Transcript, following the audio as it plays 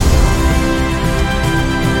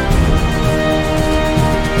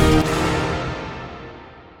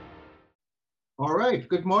Great.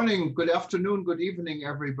 Good morning, good afternoon, good evening,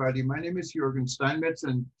 everybody. My name is Jürgen Steinmetz,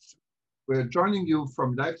 and we're joining you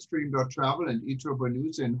from livestream.travel and eTurbo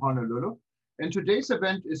News in Honolulu. And today's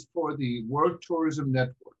event is for the World Tourism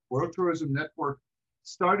Network. World Tourism Network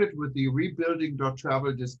started with the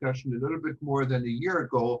rebuilding.travel discussion a little bit more than a year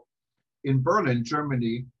ago in Berlin,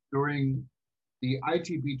 Germany, during the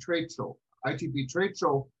ITB trade show. ITB trade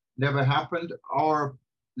show never happened. Our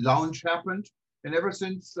launch happened. And ever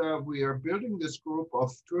since we are building this group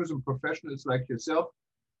of tourism professionals like yourself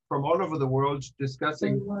from all over the world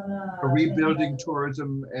discussing rebuilding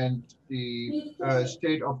tourism and the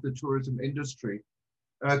state of the tourism industry.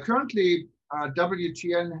 Currently,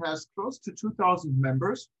 WTN has close to 2,000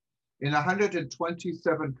 members in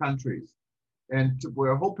 127 countries. And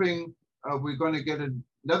we're hoping we're going to get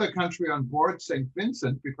another country on board, St.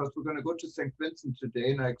 Vincent, because we're going to go to St. Vincent today,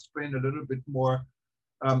 and I explain a little bit more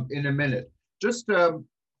in a minute. Just for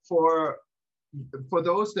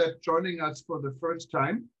those that joining us for the first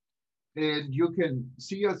time, and you can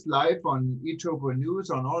see us live on eTurbo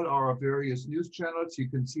News on all our various news channels.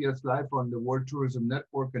 You can see us live on the World Tourism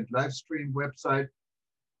Network and Livestream website.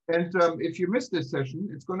 And if you missed this session,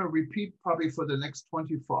 it's going to repeat probably for the next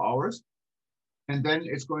 24 hours. And then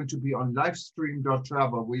it's going to be on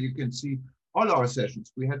livestream.travel, where you can see all our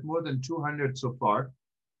sessions. We had more than 200 so far.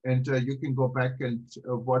 And you can go back and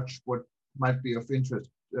watch what might be of interest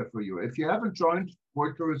for you. If you haven't joined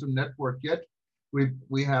World Tourism Network yet,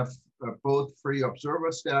 we have both free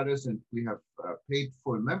observer status and we have paid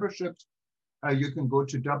full memberships. You can go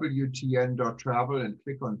to WTN.travel and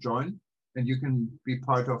click on join, and you can be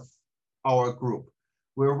part of our group.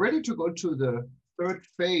 We're ready to go to the third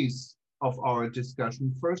phase of our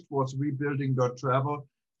discussion. First was rebuilding.travel.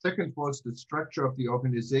 Second was the structure of the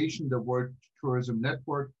organization, the World Tourism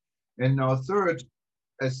Network. And now third,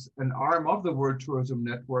 as an arm of the World Tourism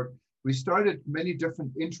Network, we started many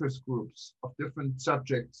different interest groups of different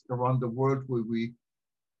subjects around the world where we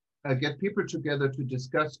get people together to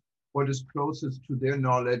discuss what is closest to their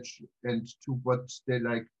knowledge and to what they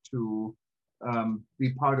like to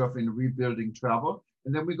be part of in rebuilding travel.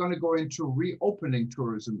 And then we're going to go into reopening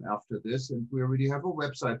tourism after this. And we already have a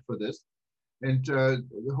website for this. And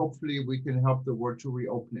hopefully we can help the world to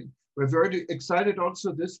reopening. We're very excited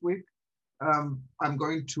also this week. I'm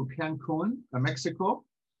going to Cancun, Mexico,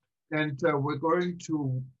 and we're going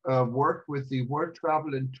to work with the World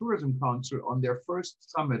Travel and Tourism Council on their first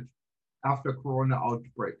summit after Corona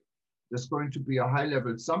outbreak. There's going to be a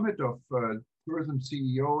high-level summit of tourism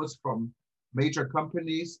CEOs from major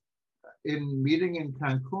companies meeting in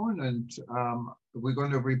Cancun, and we're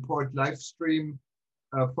going to report live stream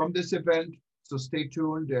from this event. So stay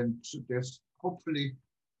tuned, and there's hopefully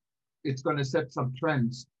it's going to set some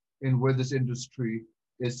trends in where this industry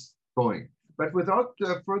is going. But without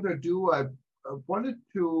further ado, I wanted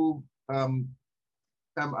to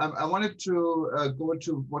go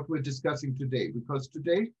to what we're discussing today, because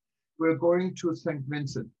today we're going to St.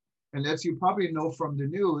 Vincent. And as you probably know from the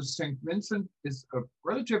news, St. Vincent is a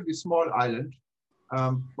relatively small island,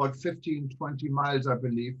 about 15, 20 miles, I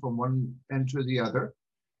believe, from one end to the other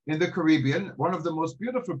in the Caribbean, one of the most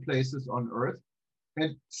beautiful places on Earth.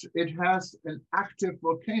 And it has an active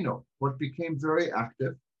volcano, what became very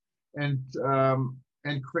active and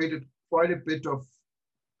created quite a bit of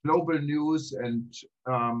global news, and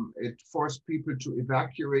it forced people to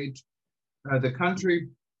evacuate the country.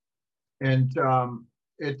 And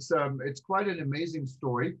it's quite an amazing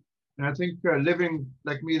story. And I think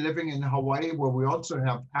living in Hawaii, where we also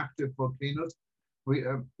have active volcanoes,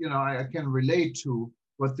 I can relate to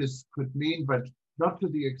what this could mean, but not to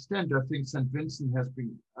the extent I think St. Vincent has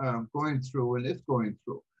been going through and is going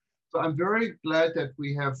through. So I'm very glad that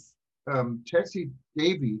we have Tessie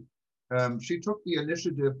Davy. She took the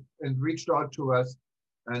initiative and reached out to us,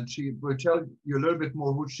 and she will tell you a little bit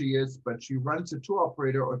more who she is, but she runs a tour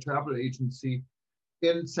operator or travel agency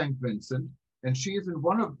in St. Vincent, and she is in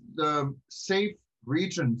one of the safe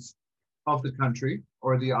regions of the country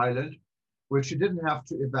or the island where she didn't have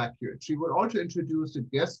to evacuate. She will also introduce a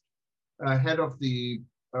guest head of the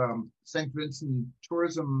St. Vincent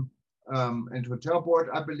Tourism and Hotel Board.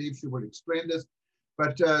 I believe she will explain this.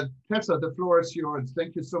 But Tessa, the floor is yours.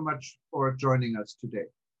 Thank you so much for joining us today.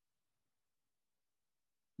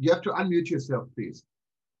 You have to unmute yourself, please.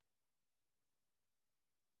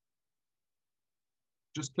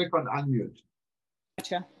 Just click on unmute.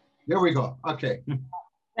 Gotcha. There we go. Okay.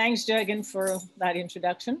 Thanks, Jürgen, for that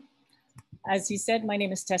introduction. As he said, my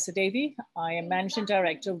name is Tessa Davy. I am Managing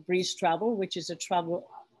Director of Breeze Travel, which is a travel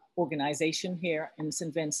organization here in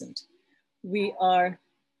St. Vincent. We are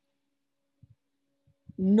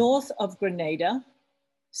north of Grenada,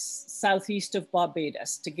 southeast of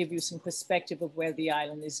Barbados, to give you some perspective of where the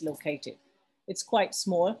island is located. It's quite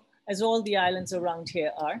small, as all the islands around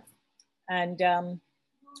here are, and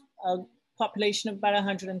a population of about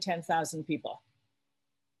 110,000 people.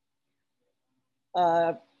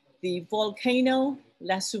 The volcano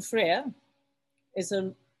La Soufrière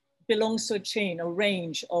belongs to a chain, a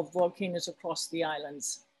range of volcanoes across the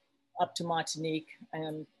islands, up to Martinique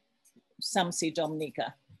and some say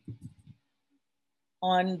Dominica.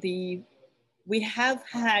 We have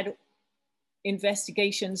had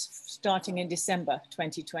investigations starting in December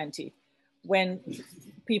 2020, when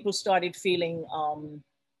people started feeling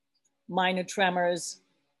minor tremors.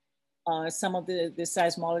 Some of the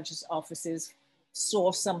seismologist offices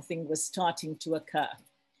saw something was starting to occur.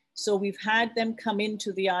 So we've had them come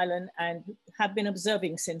into the island and have been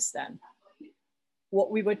observing since then.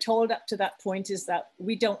 What we were told up to that point is that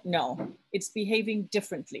we don't know. It's behaving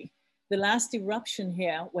differently. The last eruption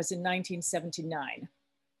here was in 1979.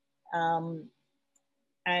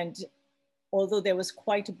 And although there was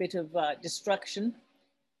quite a bit of destruction,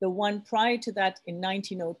 the one prior to that in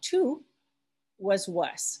 1902 was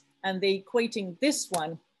worse. And they're equating this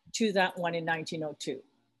one to that one in 1902.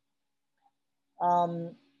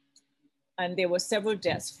 And there were several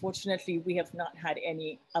deaths. Fortunately, we have not had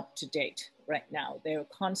any up to date right now. They're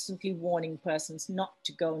constantly warning persons not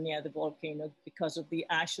to go near the volcano because of the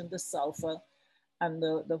ash and the sulfur and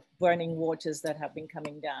the burning waters that have been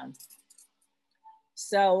coming down.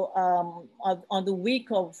 So on the week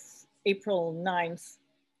of April 9th,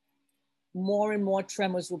 more and more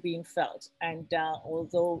tremors were being felt. And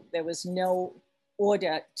although there was no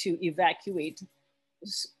order to evacuate,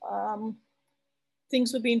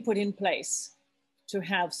 things were being put in place to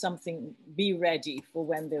have something be ready for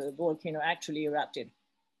when the volcano actually erupted.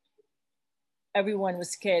 Everyone was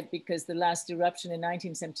scared because the last eruption in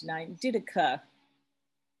 1979 did occur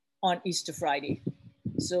on Easter Friday.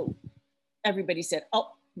 So everybody said,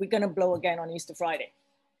 oh, we're gonna blow again on Easter Friday.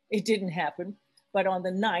 It didn't happen, but on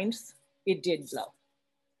the 9th, it did blow.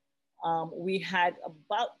 We had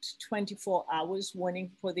about 24 hours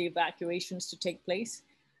warning for the evacuations to take place.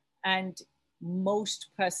 And most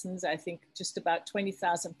persons, I think just about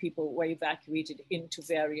 20,000 people were evacuated into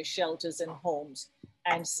various shelters and homes,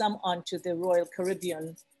 and some onto the Royal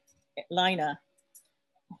Caribbean liner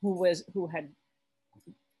who had,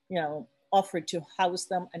 offered to house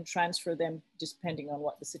them and transfer them depending on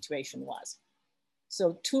what the situation was.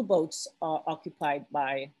 So 2 boats are occupied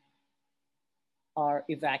by our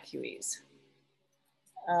evacuees.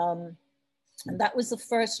 And that was the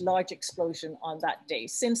first large explosion on that day.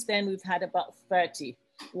 Since then, we've had about 30,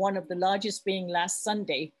 one of the largest being last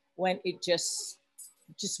Sunday when it just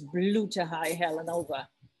blew to high hell and over.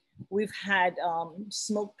 We've had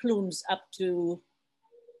smoke plumes up to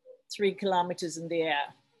 3 kilometers in the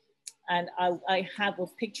air. And I have a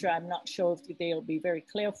picture. I'm not sure if they'll be very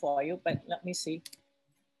clear for you, but let me see.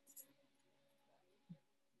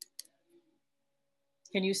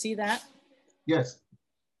 Can you see that? Yes.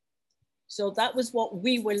 So that was what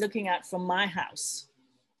we were looking at from my house.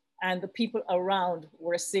 And the people around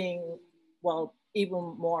were seeing, well,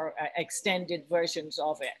 even more extended versions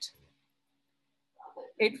of it.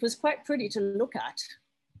 It was quite pretty to look at,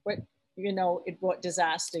 but it brought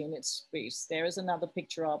disaster in its face. There is another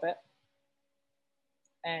picture of it.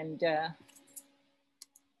 And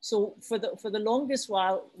so for the longest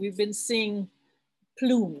while, we've been seeing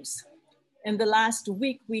plumes. In the last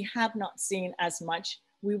week, we have not seen as much.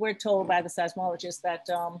 We were told by the seismologists that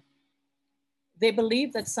they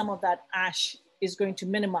believe that some of that ash is going to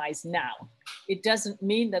minimize now. It doesn't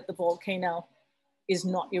mean that the volcano is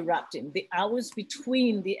not erupting. The hours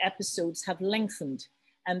between the episodes have lengthened,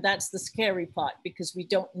 and that's the scary part because we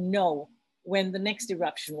don't know when the next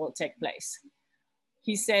eruption will take place.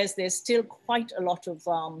 He says there's still quite a lot of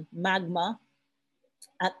magma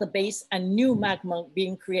at the base and new magma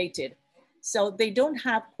being created. So they don't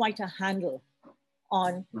have quite a handle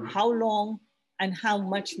on how long and how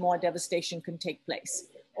much more devastation can take place.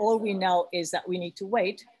 All we know is that we need to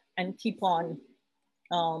wait and keep on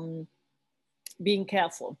being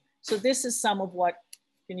careful. So this is some of what,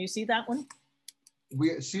 can you see that one?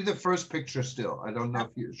 We see the first picture still. I don't know if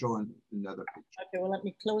you're showing another picture. Okay, well, let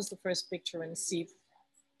me close the first picture and see.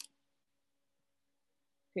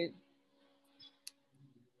 Okay.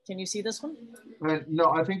 Can you see this one?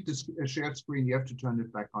 No, I think this shared screen, you have to turn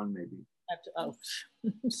it back on maybe. Oh,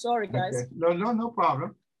 sorry guys. Okay. No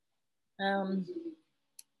problem.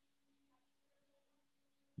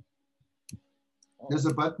 There's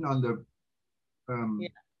a button on the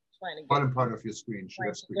bottom part of your screen.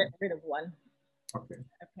 Share screen. Get rid of one. Okay.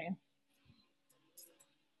 Okay.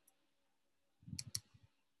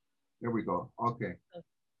 There we go. Okay.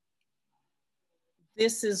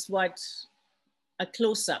 This is what a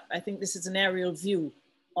close-up. I think this is an aerial view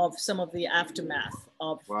of some of the aftermath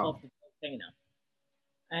of the volcano.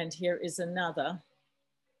 And here is another.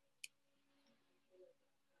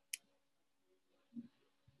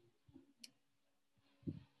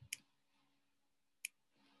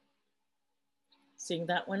 Seeing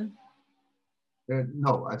that one?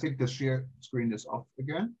 No, I think the share screen is off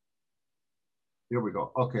again. There we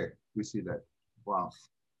go. Okay, we see that. Wow.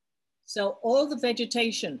 So all the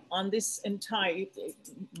vegetation on this entire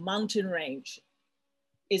mountain range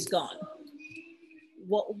is gone.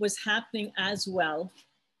 What was happening as well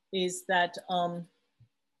is that I'm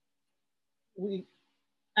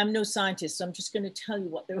no scientist, so I'm just going to tell you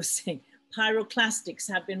what they were saying.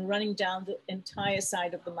 Pyroclastics have been running down the entire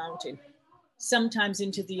side of the mountain, sometimes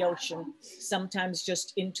into the ocean, sometimes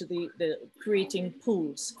just into the creating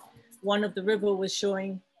pools. One of the river was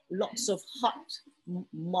showing lots of hot,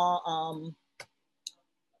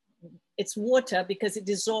 it's water because it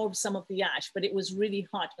dissolved some of the ash, but it was really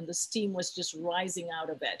hot and the steam was just rising out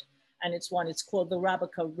of it. And it's called the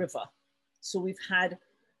Rabaca River. So we've had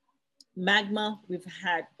magma, we've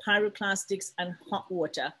had pyroclastics and hot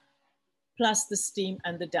water, plus the steam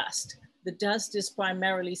and the dust. The dust is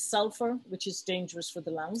primarily sulfur, which is dangerous for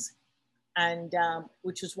the lungs, and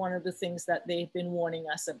which is one of the things that they've been warning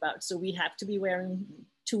us about. So we have to be wearing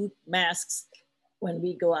 2 masks when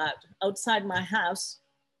we go out. Outside my house,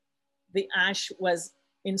 the ash was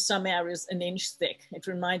in some areas an inch thick. It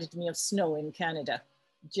reminded me of snow in Canada,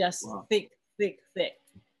 just thick, thick, thick.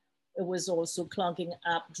 It was also clogging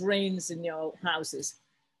up drains in your houses.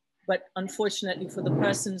 But unfortunately for the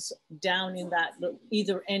persons down in that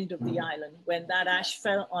either end of the island, when that ash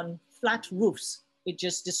fell on flat roofs, it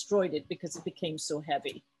just destroyed it because it became so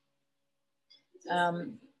heavy.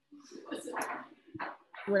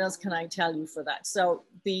 What else can I tell you for that? So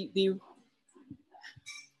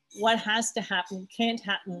what has to happen can't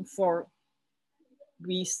happen for,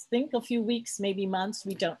 we think a few weeks, maybe months,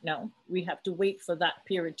 we don't know. We have to wait for that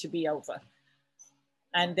period to be over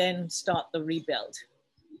and then start the rebuild.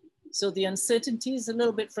 So the uncertainty is a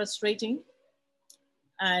little bit frustrating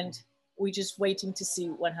and we're just waiting to see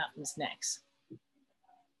what happens next.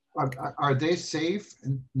 Are they safe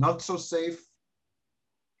and not so safe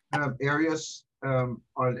areas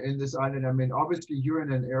in this island? I mean, obviously you're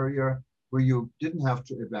in an area where you didn't have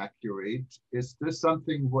to evacuate. Is this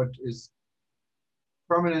something what is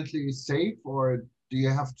permanently safe, or do you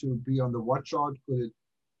have to be on the watch out?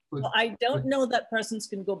 Well, I don't know that persons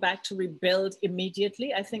can go back to rebuild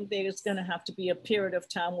immediately. I think there's going to have to be a period of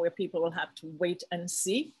time where people will have to wait and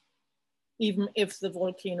see, even if the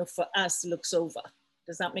volcano for us looks over.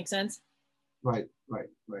 Does that make sense? Right.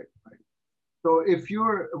 So if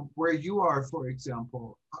you're where you are, for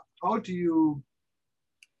example, how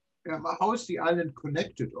is the island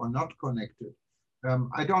connected or not connected?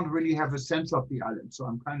 I don't really have a sense of the island. So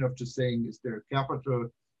I'm kind of just saying, is there a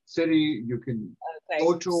capital city you can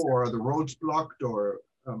go to, or are the roads blocked, or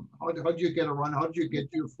how do you get around? How do you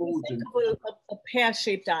get your food? A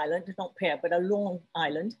pear-shaped island, not pear, but a long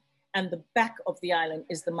island. And the back of the island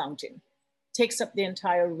is the mountain. Takes up the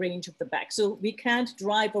entire range of the back. So we can't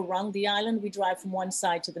drive around the island. We drive from one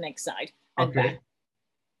side to the next side and back.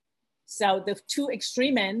 So the 2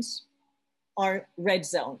 extreme ends are red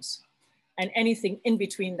zones. And anything in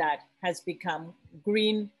between that has become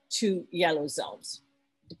green to yellow zones,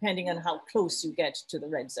 depending on how close you get to the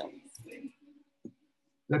red zone.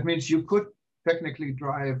 That means you could technically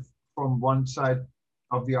drive from one side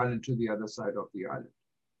of the island to the other side of the island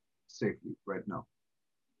safely right now.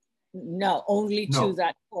 No, only to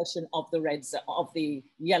that portion of the red zone, of the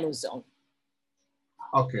yellow zone.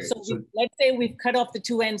 Okay. So let's say we've cut off the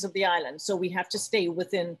 2 ends of the island. So we have to stay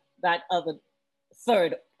within that other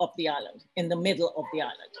third of the island, in the middle of the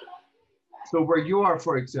island. So where you are,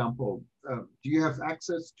 for example, do you have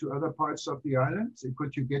access to other parts of the island?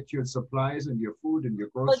 Could you get your supplies and your food and your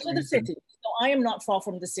groceries? Well, to the city. So I am not far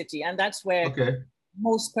from the city, and that's where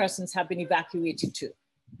most persons have been evacuated to.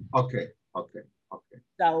 Okay.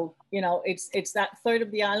 So, you know, it's that third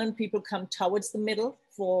of the island. People come towards the middle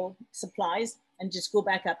for supplies and just go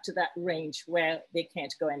back up to that range where they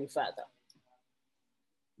can't go any further.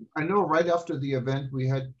 I know right after the event, we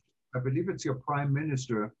had, I believe it's your prime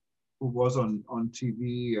minister who was on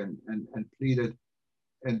TV and pleaded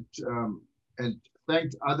and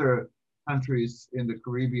thanked other countries in the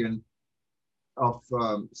Caribbean of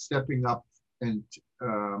stepping up and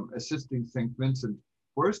assisting St. Vincent.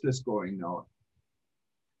 Where's this going now?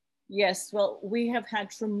 Yes, well, we have had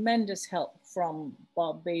tremendous help from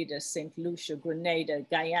Barbados, St. Lucia, Grenada,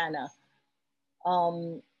 Guyana.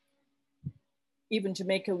 even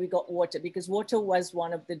Jamaica, we got water, because water was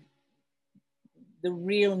one of the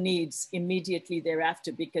real needs immediately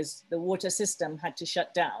thereafter, because the water system had to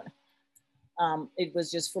shut down. It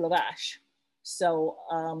was just full of ash. So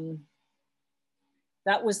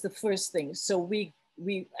that was the first thing. So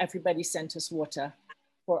everybody sent us water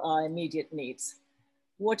for our immediate needs.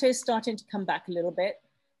 Water is starting to come back a little bit,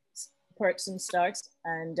 spurts and starts,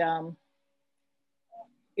 and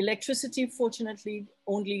electricity, fortunately,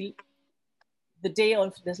 only the day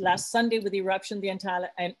of this last Sunday with the eruption, the entire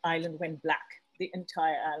island went black. The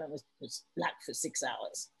entire island was black for 6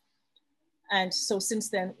 hours. And so since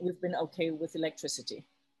then, we've been okay with electricity.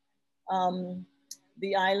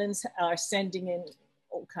 The islands are sending in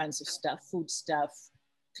all kinds of stuff, food stuff,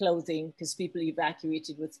 clothing, because people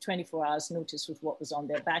evacuated with 24 hours notice with what was on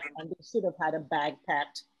their back, and they should have had a bag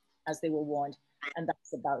packed as they were warned, and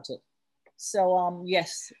that's about it. So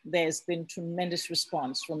yes, there's been tremendous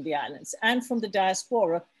response from the islands and from the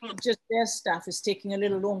diaspora. Just their stuff is taking a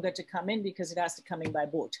little longer to come in because it has to come in by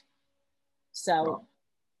boat. So,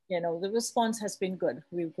 you know, the response has been good.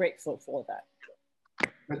 We're grateful for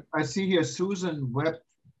that. I see here Susan Webb,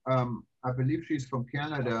 I believe she's from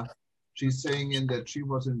Canada. She's saying in that she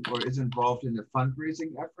wasn't or is involved in a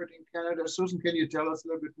fundraising effort in Canada. Susan, can you tell us a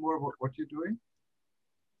little bit more about what you're doing?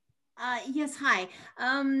 Yes, hi.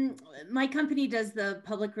 My company does the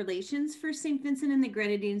public relations for St. Vincent and the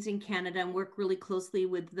Grenadines in Canada, and work really closely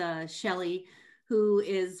with Shelley, who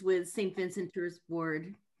is with St. Vincent Tourist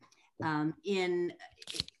Board in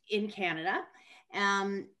Canada.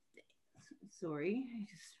 Sorry, I'm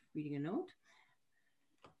just reading a note.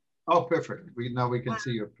 Oh, perfect. Now we can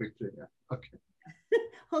see your picture. Yeah. Okay.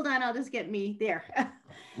 Hold on, I'll just get me there.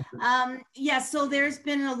 Yeah, so there's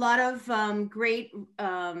been a lot of great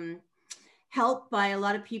help by a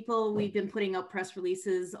lot of people. We've been putting out press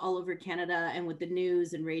releases all over Canada and with the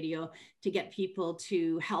news and radio to get people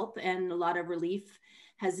to help, and a lot of relief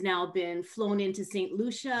has now been flown into St.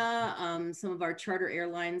 Lucia. Some of our charter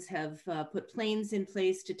airlines have put planes in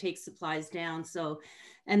place to take supplies down. So,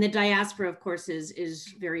 and the diaspora, of course,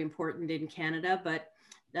 is very important in Canada, but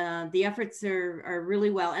the efforts are really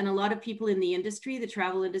well. And a lot of people in the industry, the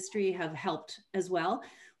travel industry, have helped as well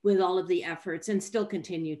with all of the efforts and still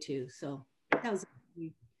continue to. So that was,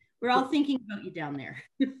 we're all thinking about you down there.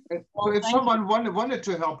 So if someone wanted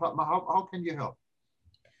to help, how can you help?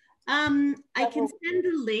 I can send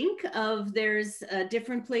a link of there's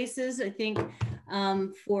different places, I think,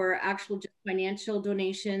 for actual just financial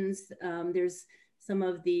donations. There's some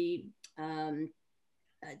of the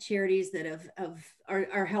charities that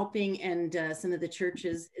are helping, and some of the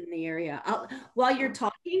churches in the area. While you're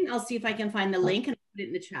talking, I'll see if I can find the link and put it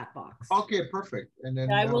in the chat box. Okay, perfect. And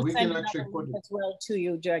then I will we send can actually put it as well to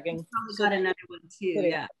you, Jürgen. Probably got another one too.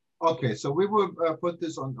 Yeah. Okay, so we will put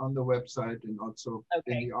this on the website and also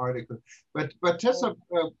in the article. But Tessa,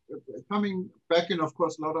 coming back in, of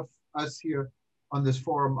course, a lot of us here on this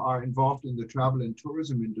forum are involved in the travel and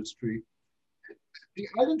tourism industry. The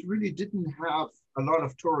island really didn't have a lot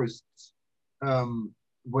of tourists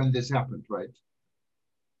when this happened, right?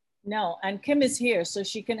 No, and Kim is here, so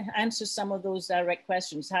she can answer some of those direct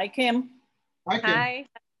questions. Hi, Kim. Hi, Kim. Hi.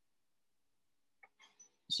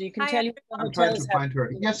 She can tell you. I'm trying to find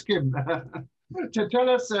her. Yes, Kim. To tell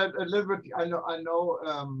us a little bit. I know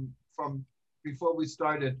from before we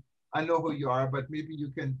started, I know who you are, but maybe you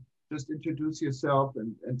can just introduce yourself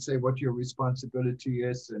and say what your responsibility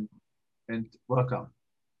is, and welcome.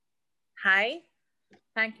 Hi.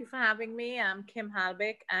 Thank you for having me. I'm Kim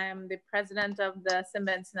Halbeck. I'm the president of the St.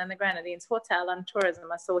 Vincent and the Grenadines Hotel and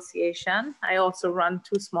Tourism Association. I also run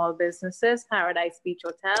 2 small businesses, Paradise Beach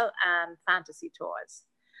Hotel and Fantasy Tours.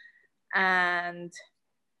 And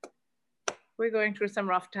we're going through some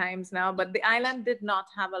rough times now, but the island did not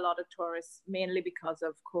have a lot of tourists, mainly because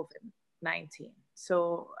of COVID-19.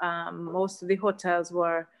 So most of the hotels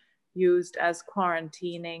were used as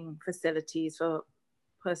quarantining facilities for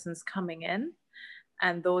persons coming in,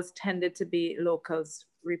 and those tended to be locals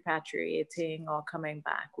repatriating or coming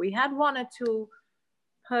back. We had 1 or 2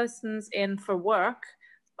 persons in for work,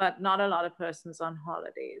 but not a lot of persons on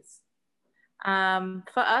holidays.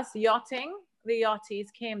 For us, yachting, the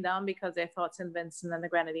yachties came down because they thought St. Vincent and the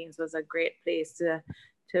Grenadines was a great place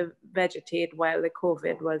to vegetate while the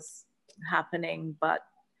COVID was happening, but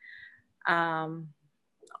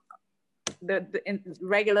the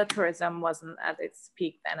regular tourism wasn't at its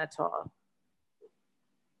peak then at all.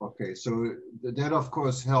 Okay, so that of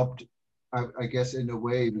course helped, I guess, in a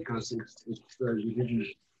way, because you didn't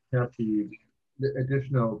have the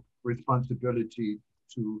additional responsibility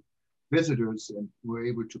to visitors and were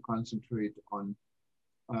able to concentrate on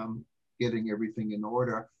getting everything in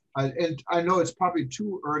order. And I know it's probably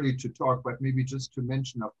too early to talk, but maybe just to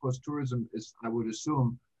mention, of course, tourism is, I would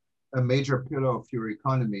assume, a major pillar of your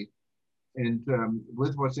economy. And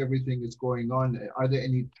with what's everything is going on, are there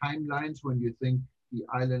any timelines when you think the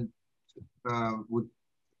island would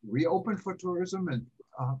reopen for tourism, and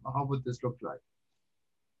how would this look like?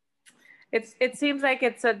 It seems like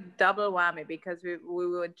it's a double whammy because we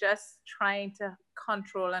were just trying to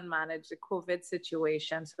control and manage the COVID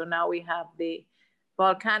situation. So now we have the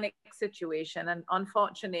volcanic situation, and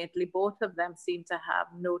unfortunately, both of them seem to have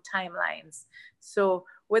no timelines. So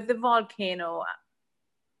with the volcano,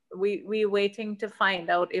 we're waiting to find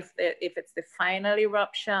out if it's the final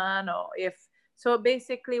eruption or if. So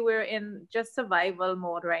basically, we're in just survival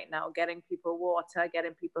mode right now, getting people water,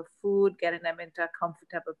 getting people food, getting them into a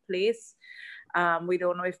comfortable place. We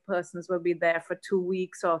don't know if persons will be there for 2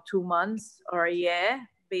 weeks or 2 months or a year,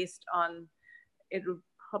 based on, it will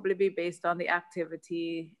probably be based on the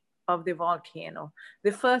activity of the volcano.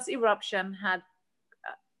 The first eruption had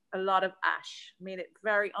a lot of ash, made it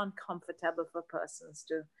very uncomfortable for persons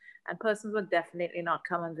to, and persons would definitely not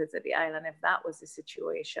come and visit the island if that was the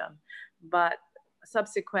situation. But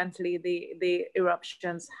subsequently, the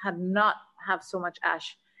eruptions had not have so much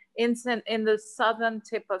ash in the southern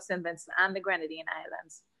tip of St. Vincent and the Grenadine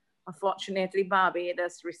Islands. Unfortunately,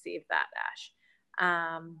 Barbados received that ash,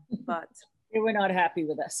 but they were not happy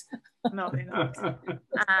with us. No, they're not. And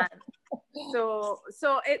so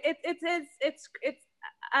it's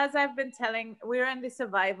as I've been telling, we're in the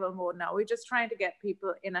survival mode now. We're just trying to get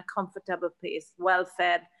people in a comfortable place, well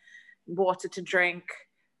fed, water to drink,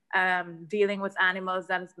 dealing with animals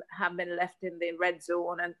that have been left in the red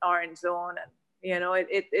zone and orange zone, and you know,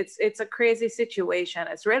 it's a crazy situation.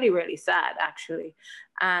 It's really, really sad, actually.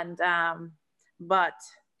 And but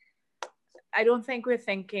I don't think we're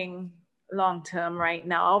thinking long term right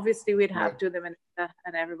now. Obviously, we'd have to,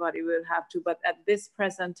 and everybody will have to, but at this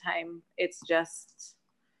present time, it's just,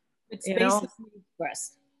 it's basically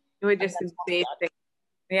expressed. We're just basic,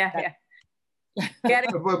 yeah.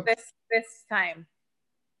 Getting this time.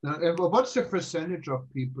 Now, what's the percentage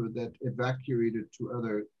of people that evacuated to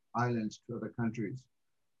other islands, to other countries?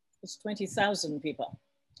 It's 20,000 people.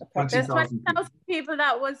 There's 20,000 people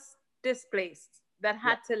that was displaced, that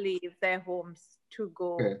had to leave their homes to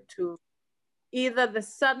go to either the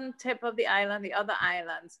southern tip of the island, the other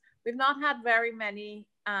islands. We've not had very many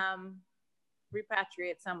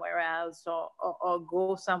repatriate somewhere else or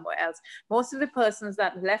go somewhere else. Most of the persons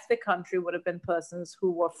that left the country would have been persons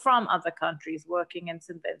who were from other countries working in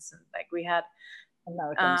St. Vincent. Like we had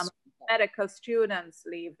medical students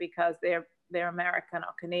leave because they're American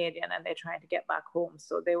or Canadian and they're trying to get back home.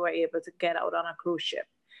 So they were able to get out on a cruise ship.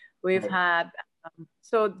 We've had,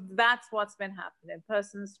 so that's what's been happening.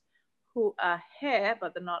 Persons who are here,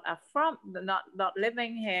 but they're not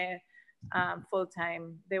living here full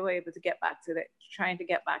time, they were able to get back to trying to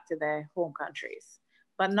get back to their home countries.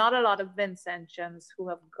 But not a lot of Vincentians who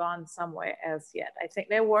have gone somewhere else yet. I think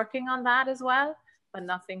they're working on that as well, but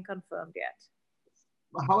nothing confirmed yet.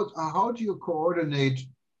 How do you coordinate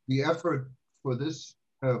the effort for this,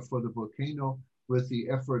 for the volcano, with the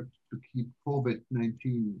effort to keep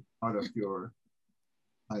COVID-19 out of your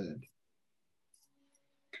island?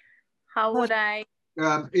 How would I?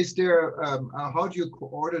 Is there, how do you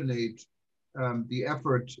coordinate the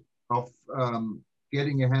effort of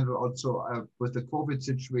getting a handle also with the COVID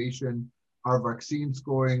situation? Are vaccines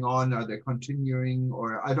going on? Are they continuing?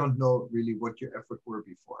 Or I don't know really what your effort were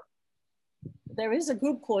before. There is a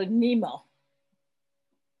group called NEMO,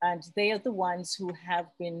 and they are the ones who have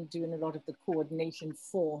been doing a lot of the coordination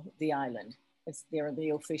for the island. They're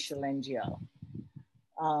the official NGO.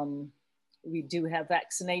 We do have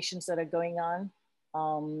vaccinations that are going on,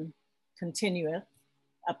 continuing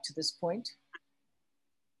up to this point.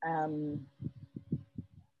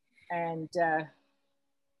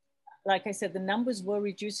 Like I said, the numbers were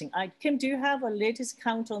reducing. Kim, do you have a latest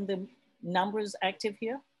count on the numbers active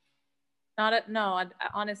here? No,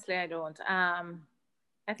 honestly, I don't.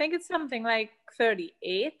 I think it's something like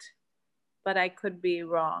 38, but I could be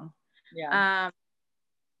wrong. Yeah.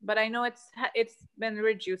 But I know it's been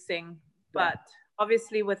reducing, but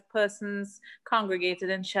obviously with persons congregated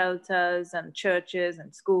in shelters and churches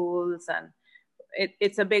and schools, and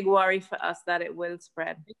it's a big worry for us that it will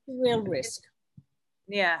spread. It's a real risk.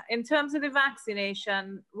 Yeah, in terms of the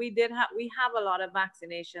vaccination, we have a lot of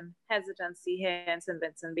vaccination hesitancy here in St.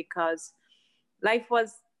 Vincent because life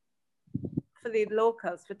was, for the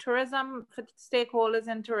locals, for tourism, for stakeholders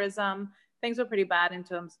in tourism, things were pretty bad in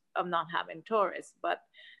terms of not having tourists, but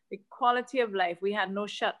the quality of life, we had no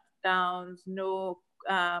shutdowns, no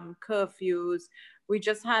curfews. we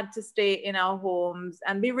just had to stay in our homes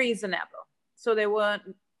and be reasonable. So there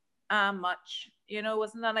weren't much, you know, it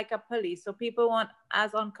wasn't like a police. So people weren't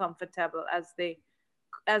as uncomfortable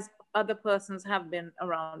as other persons have been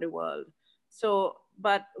around the world. So,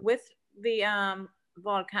 but with the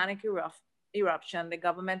volcanic eruption, the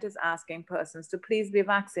government is asking persons to please be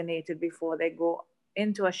vaccinated before they go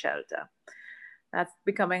into a shelter. That's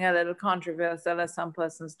becoming a little controversial as some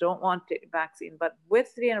persons don't want the vaccine. But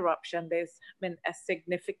with the eruption, there's been a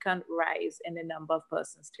significant rise in the number of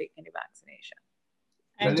persons taking the vaccination.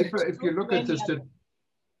 And if you look at this,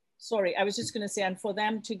 sorry, I was just going to say, and for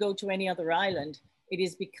them to go to any other island, it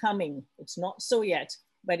is becoming, it's not so yet,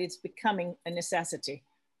 but it's becoming a necessity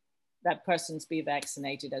that persons be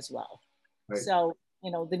vaccinated as well. Right. So,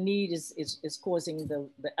 you know, the need is causing the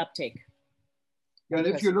uptake. Yeah, and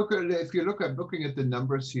if you look at looking at the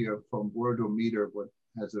numbers here from Worldometer, what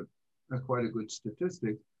has quite a good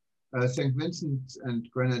statistic, St. Vincent and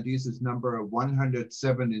Grenadines is number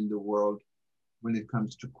 107 in the world when it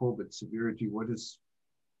comes to COVID severity, what is,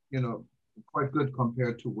 you know, quite good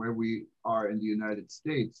compared to where we are in the United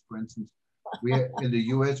States. For instance, in the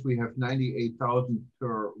US, we have 98,000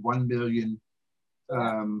 per 1 million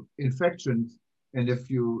infections. And if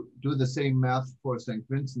you do the same math for St.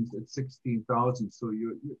 Vincent's, it's 16,000. So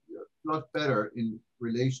you're a lot better in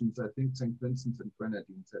relations. I think St. Vincent's and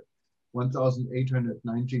Grenadines had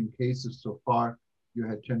 1,819 cases so far. You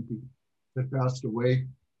had 10 people that passed away.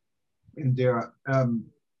 And there,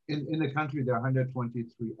 in the country, there are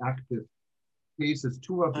 123 active cases.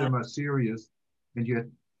 2 of them are serious. And yet,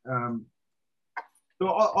 so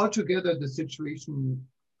altogether, the situation,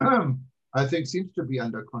 I think, seems to be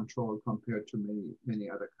under control compared to many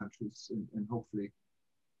other countries, and hopefully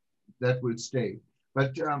that will stay.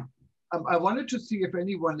 But I wanted to see if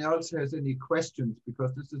anyone else has any questions,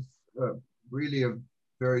 because this is really a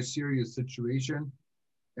very serious situation,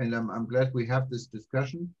 and I'm glad we have this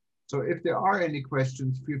discussion. So if there are any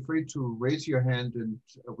questions, feel free to raise your hand, and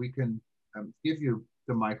we can give you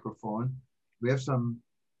the microphone. We have some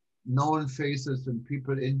known faces and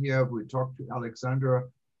people in here. We talked to Alexandra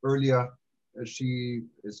earlier. She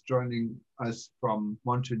is joining us from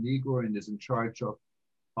Montenegro and is in charge of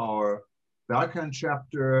our Balkan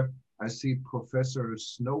chapter. I see Professor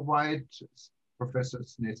Snow White, Professor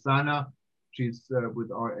Snesana. She's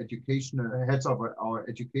with our heads of our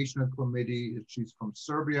educational committee. She's from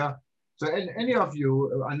Serbia. So any of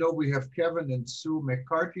you, I know we have Kevin and Sue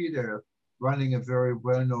McCarthy. They're running a very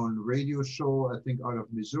well-known radio show, I think out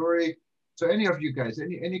of Missouri. So any of you guys,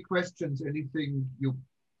 any questions, anything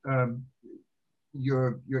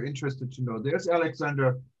you're interested to know? There's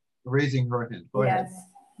Alexandra raising her hand. Go ahead.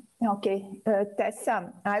 Okay,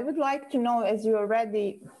 Tessa, I would like to know, as you've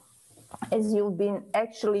been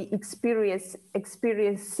actually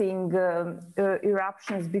experiencing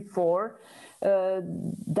eruptions before,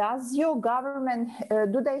 does your government,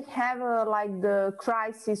 do they have like the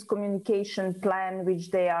crisis communication plan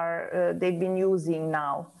which they've been using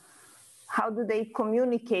now? How do they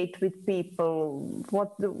communicate with people?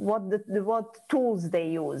 What tools they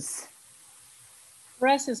use? For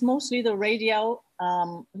us, it's mostly the radio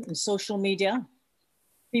and social media.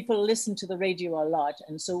 People listen to the radio a lot,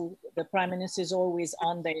 and so the Prime Minister is always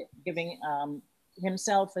on there giving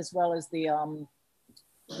himself as well as the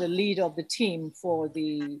lead of the team for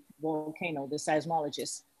the volcano, the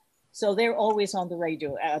seismologist. So they're always on the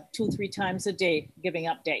radio 2-3 times a day, giving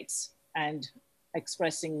updates and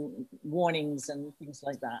expressing warnings and things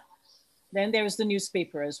like that. Then there's the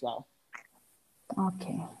newspaper as well.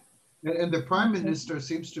 Okay. And the Prime Minister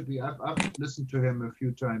seems to be, I've listened to him a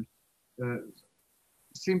few times,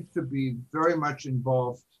 seems to be very much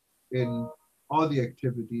involved in all the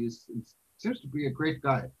activities. It seems to be a great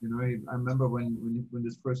guy. You know, I remember when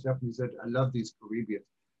this first happened, he said, "I love these Caribbeans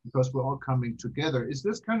because we're all coming together." Is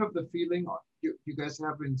this kind of the feeling you guys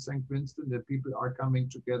have in St. Vincent, that people are coming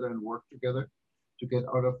together and work together to get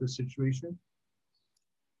out of the situation?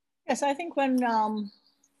 Yes, I think when,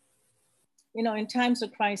 you know, in times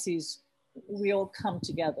of crises, we all come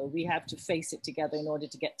together. We have to face it together in order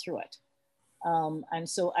to get through it. And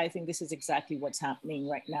so I think this is exactly what's happening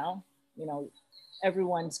right now. You know,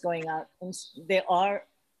 everyone's going out, and there are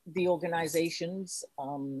the organizations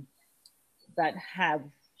that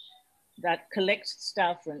collect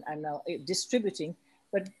stuff and distributing,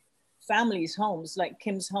 but families, homes like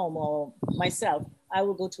Kim's home or myself, I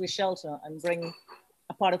will go to a shelter and bring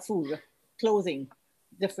a pot of food, clothing,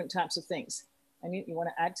 different types of things. And you want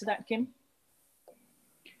to add to that, Kim?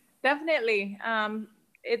 Definitely.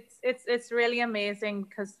 It's really amazing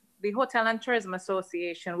because the Hotel and Tourism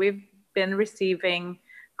Association, we've been receiving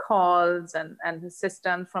calls and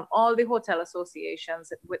assistance from all the hotel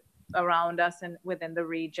associations around us and within the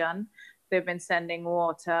region. They've been sending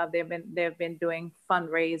water. They've been doing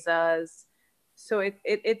fundraisers. So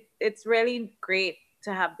it's really great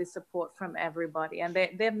to have the support from everybody, and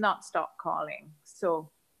they've not stopped calling. So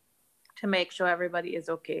to make sure everybody is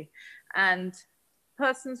okay. And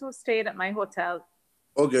persons who stayed at my hotel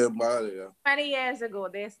 20 years ago,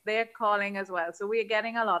 they're calling as well. So we're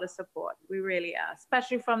getting a lot of support. We really are,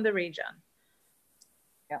 especially from the region.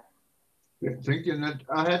 Yeah, thank you. And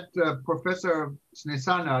I had Professor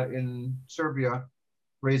Snesana in Serbia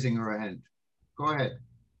raising her hand. Go ahead.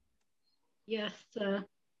 Yes,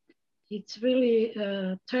 it's really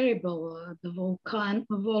terrible, the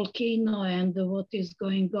volcano and what is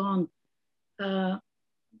going on.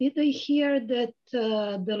 Did I hear that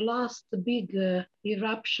the last big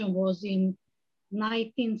eruption was in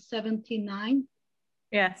 1979?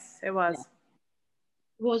 Yes, it was. Yeah.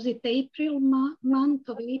 Was it April, month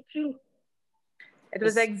of April? It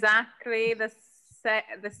was exactly the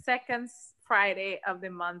second Friday of the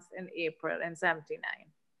month in April in 79.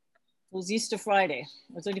 It was Easter Friday.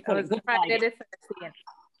 It was Good Friday the 13th.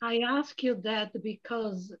 I ask you that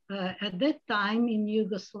because at that time in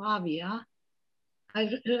Yugoslavia,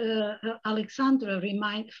 Alexandra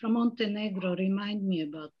from Montenegro remind me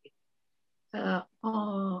about it.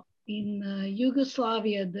 In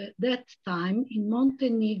Yugoslavia, that time in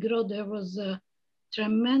Montenegro, there was a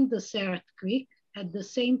tremendous earthquake. At the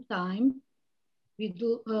same time, we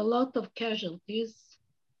do a lot of casualties.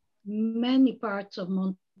 Many parts of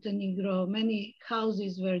Montenegro, many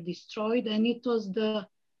houses were destroyed, and it was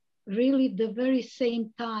really the very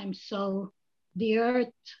same time. So the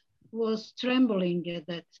earth was trembling at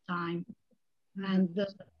that time, and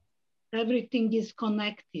everything is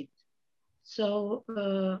connected. So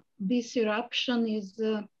this eruption is,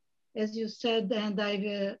 as you said, and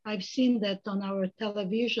I've seen that on our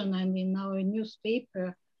television and in our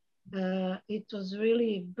newspaper. It was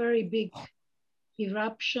really very big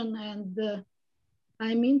eruption, and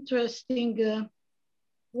I'm interested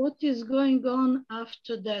what is going on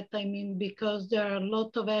after that. I mean, because there are a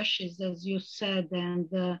lot of ashes, as you said, and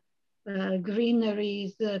greenery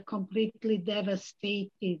is completely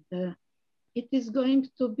devastated. It is going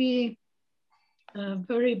to be a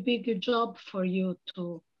very big job for you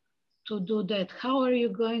to do that. How are you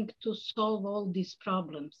going to solve all these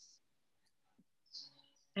problems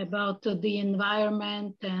about the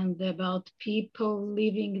environment and about people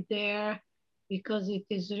living there? Because it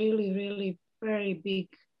is really, really very big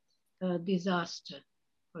disaster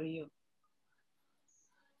for you.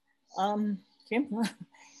 Kim,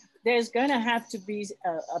 there's going to have to be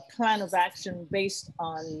a plan of action based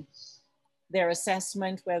on their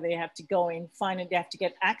assessment, where they have to go in, find it, they have to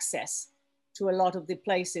get access to a lot of the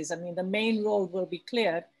places. I mean, the main road will be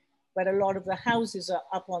cleared, but a lot of the houses are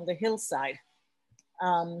up on the hillside.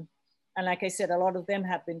 And like I said, a lot of them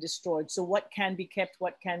have been destroyed. So what can be kept,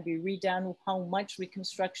 what can be redone, how much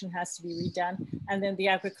reconstruction has to be redone. And then the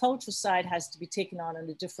agriculture side has to be taken on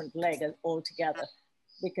a different leg altogether,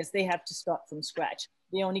 because they have to start from scratch.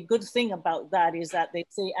 The only good thing about that is that they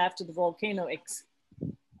say after the volcano,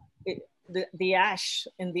 the ash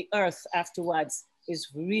in the earth afterwards is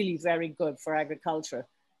really very good for agriculture.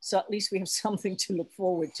 So at least we have something to look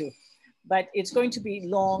forward to. But it's going to be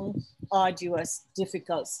long, arduous,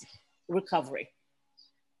 difficult recovery.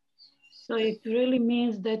 So it really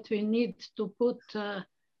means that we need to put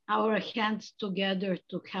our hands together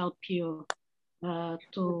to help you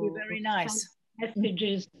to be very nice.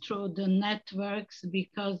 Messages through the networks,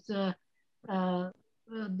 because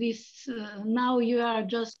now you are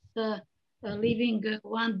just living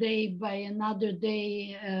one day by another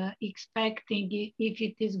day, expecting if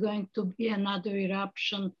it is going to be another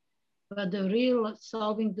eruption. But the real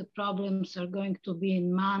solving the problems are going to be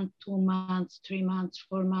in month, 2 months, 3 months,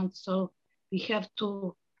 4 months. So we have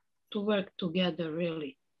to work together,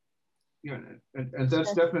 really. Yeah, and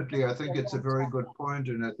that's definitely, I think it's a very good point.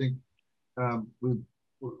 And I think we'll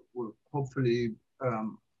hopefully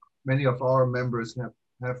many of our members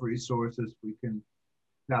have resources we can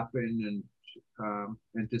tap in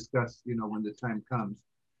and discuss, when the time comes.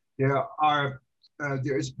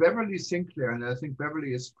 There is Beverly Sinclair, and I think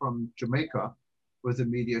Beverly is from Jamaica with the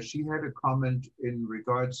media. She had a comment in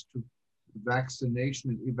regards to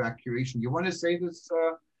vaccination and evacuation. You want to say this,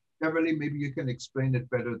 Beverly? Maybe you can explain it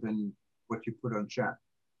better than what you put on chat.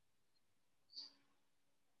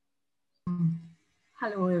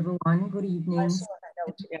 Hello, everyone. Good evening. I saw that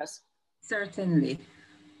note, yes. Certainly.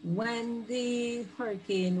 When the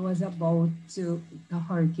volcano was about to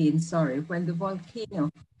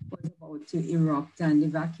erupt and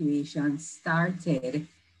evacuation started,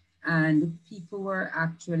 and people were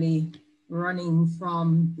actually running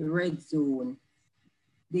from the red zone.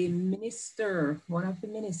 The minister, one of the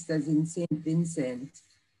ministers in St. Vincent,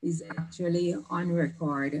 is actually on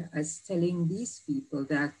record as telling these people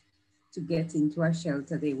that to get into a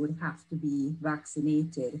shelter, they would have to be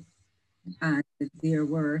vaccinated. And there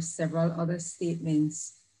were several other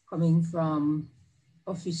statements coming from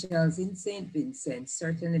officials in St. Vincent,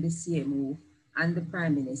 certainly the CMO and the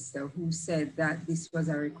Prime Minister, who said that this was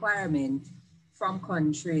a requirement from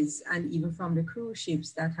countries and even from the cruise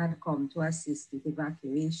ships that had come to assist with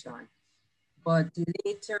evacuation. But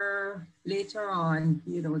later on,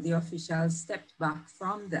 you know, the officials stepped back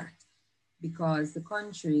from that because the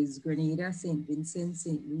countries, Grenada, St. Vincent,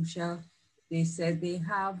 St. Lucia, they said they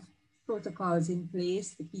have protocols in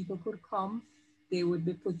place. The people could come, they would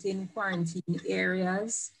be put in quarantine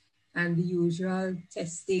areas, and the usual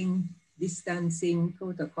testing, distancing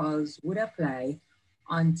protocols would apply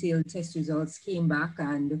until test results came back.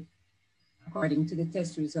 And according to the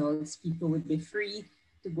test results, people would be free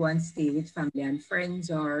to go and stay with family and friends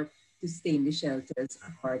or to stay in the shelters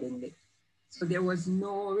accordingly. So there was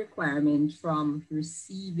no requirement from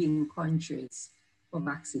receiving countries for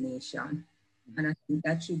vaccination. And I think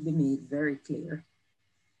that should be made very clear.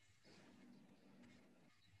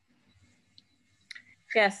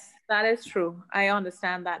 Yes, that is true. I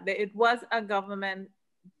understand that. It was a government,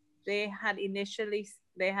 they had initially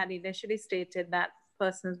stated that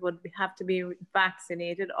persons would have to be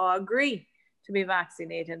vaccinated or agree to be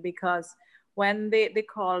vaccinated, because when the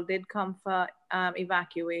call did come for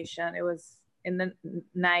evacuation, it was in the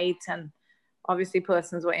night, and obviously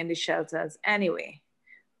persons were in the shelters anyway.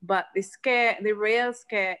 But the real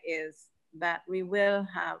scare is that we will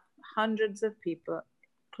have hundreds of people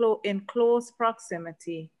in close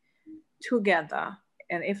proximity together.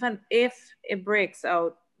 And if it breaks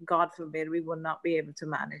out, God forbid, we will not be able to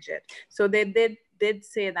manage it. So they did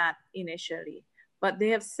say that initially, but they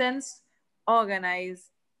have since organized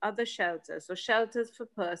other shelters. So shelters for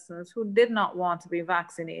persons who did not want to be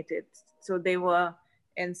vaccinated. So they were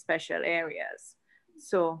in special areas.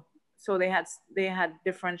 So they had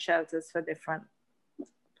different shelters for different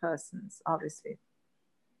persons, obviously.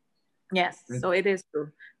 Yes, so it is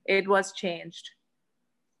true. It was changed.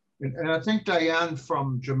 And I think Diane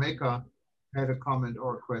from Jamaica had a comment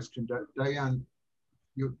or a question. Diane,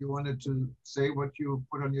 you wanted to say what you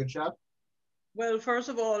put on your chat? Well, first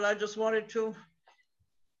of all, I just wanted to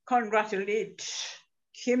congratulate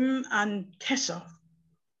Kim and Tessa.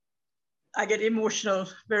 I get emotional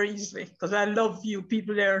very easily because I love you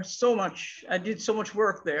people there so much. I did so much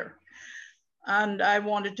work there. And I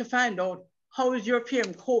wanted to find out, how is your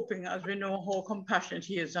PM coping, as we know how compassionate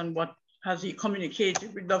he is and what has he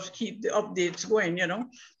communicated? We'd love to keep the updates going, you know,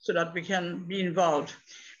 so that we can be involved.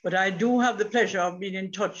 But I do have the pleasure of being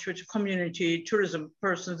in touch with community tourism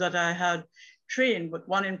persons that I had trained, but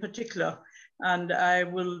one in particular. And I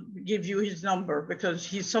will give you his number because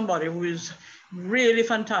he's somebody who is really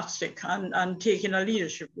fantastic and taking a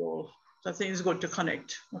leadership role. So I think it's good to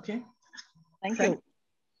connect, okay? Thank you.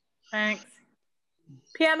 Thanks.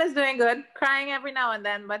 PM is doing good, crying every now and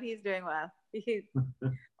then, but he's doing well. He's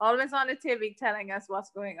always on the TV telling us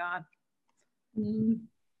what's going on.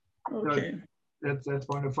 Okay. That's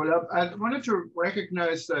wonderful. I wanted to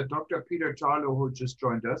recognize Dr. Peter Tarlow, who just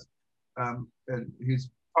joined us. And he's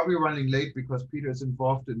probably running late because Peter is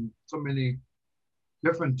involved in so many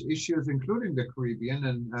different issues, including the Caribbean.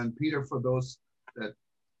 And Peter, for those that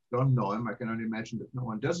don't know him, I can only imagine that no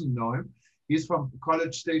one doesn't know him. He's from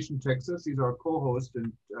College Station, Texas. He's our co-host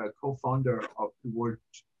and co-founder of the World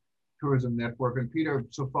Tourism Network. And Peter,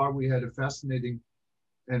 so far we had a fascinating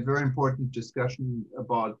and very important discussion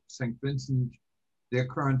about St. Vincent, their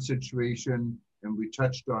current situation, and we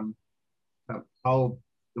touched on how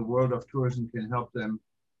the world of tourism can help them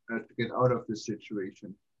to get out of this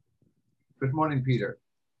situation. Good morning, Peter.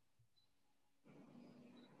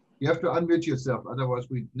 You have to unmute yourself, otherwise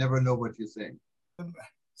we never know what you're saying.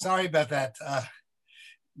 Sorry about that.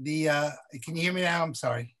 Can you hear me now? I'm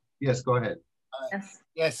sorry. Yes, go ahead.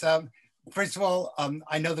 Yes. First of all,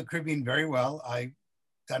 I know the Caribbean very well. I've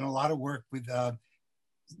done a lot of work with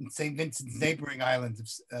St. Vincent's neighboring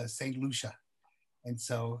islands of St. Lucia. And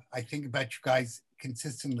so I think about you guys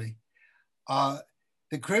consistently.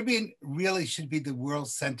 The Caribbean really should be the world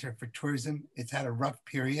center for tourism. It's had a rough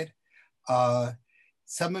period.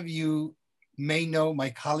 Some of you may know my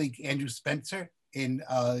colleague, Andrew Spencer in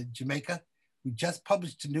Jamaica, who just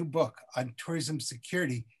published a new book on tourism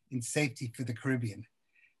security and safety for the Caribbean.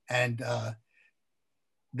 And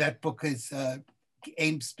that book is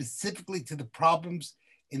aimed specifically to the problems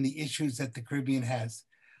and the issues that the Caribbean has.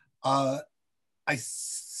 I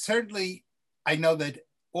certainly, I know that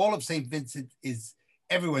all of St. Vincent is,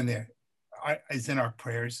 everyone there is in our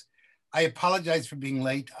prayers. I apologize for being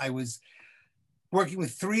late. I was working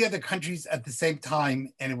with 3 other countries at the same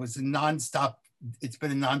time, and it was a nonstop, it's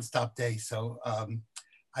been a nonstop day. So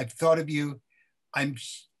I've thought of you. I'm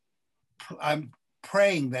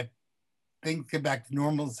praying that things get back to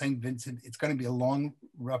normal in St. Vincent. It's going to be a long,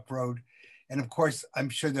 rough road. And of course, I'm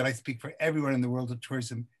sure that I speak for everyone in the world of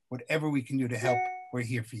tourism. Whatever we can do to help, we're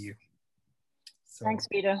here for you. So, thanks,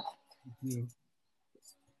 Peter. Thank you.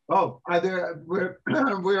 Oh, we're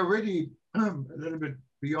already a little bit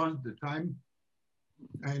beyond the time,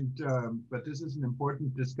 and but this is an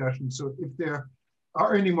important discussion. So if there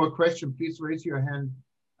are any more questions, please raise your hand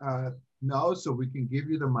now so we can give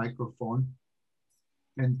you the microphone.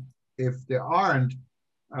 And if there aren't,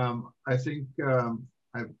 I think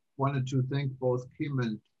I wanted to thank both Kim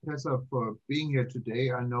and Tessa for being here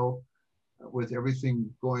today. I know with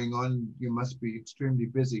everything going on, you must be extremely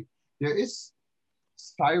busy. There is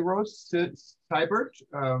Cyrus Seibert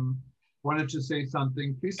wanted to say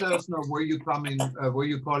something. Please let us know where you're calling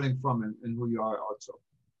from and who you are also.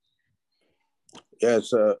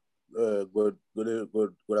 Yes, good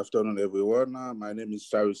afternoon, everyone. My name is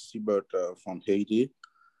Cyrus Seibert from Haiti.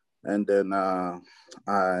 And then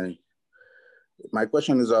my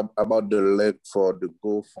question is about the link for the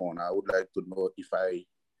GoFund. I would like to know if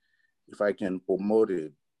I can promote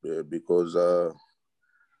it because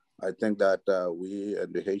I think that we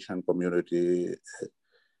and the Haitian community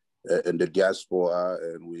and the diaspora,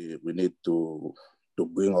 and we need to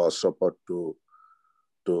bring our support to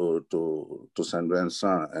St.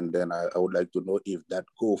 Vincent. And then I would like to know if that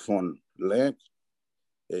GoFund link,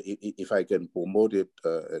 if I can promote it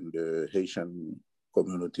in the Haitian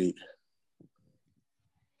community.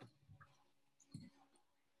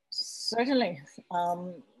 Certainly.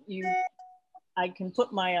 I can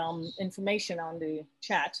put my information on the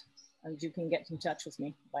chat and you can get in touch with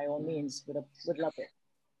me by all means. Would love it.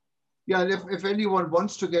 Yeah, and if anyone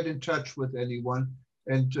wants to get in touch with anyone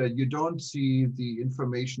and you don't see the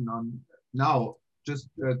information on now, just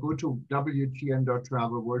go to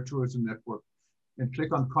WTN.travel, World Tourism Network, and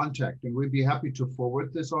click on contact. And we'd be happy to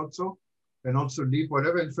forward this also, and also leave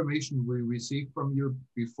whatever information we receive from you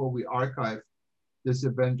before we archive this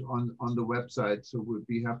event on the website. So we'd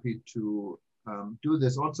be happy to do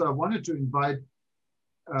this. Also, I wanted to invite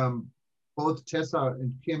both Tessa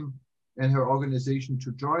and Kim and her organization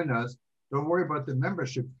to join us. Don't worry about the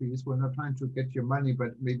membership fees. We're not trying to get your money, but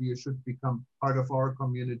maybe you should become part of our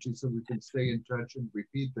community so we can stay in touch and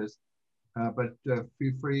repeat this. But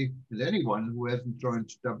feel free, and anyone who hasn't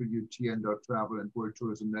joined WTN.travel and World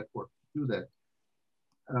Tourism Network to do that.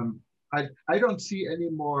 I don't see any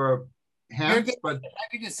more hands, but I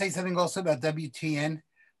could just say something also about WTN.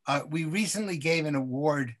 We recently gave an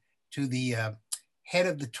award to the head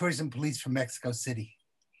of the tourism police from Mexico City.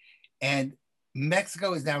 And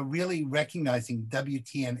Mexico is now really recognizing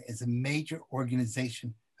WTN as a major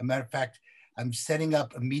organization. As a matter of fact, I'm setting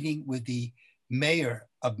up a meeting with the mayor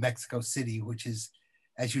of Mexico City, which is,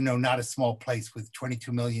 as you know, not a small place with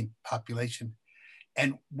 22 million population.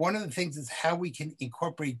 And one of the things is how we can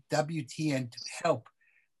incorporate WTN to help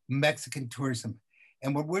Mexican tourism.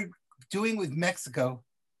 And what we're doing with Mexico,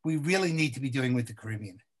 we really need to be doing with the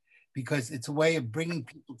Caribbean, because it's a way of bringing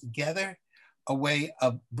people together, a way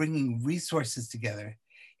of bringing resources together,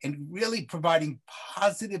 and really providing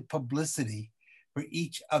positive publicity for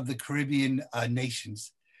each of the Caribbean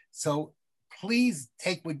nations. So please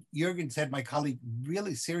take what Jürgen said, my colleague,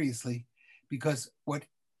 really seriously, because what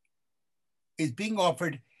is being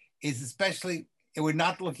offered is especially, we're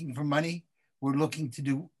not looking for money, we're looking to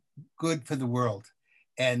do good for the world.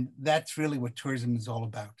 And that's really what tourism is all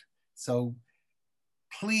about. So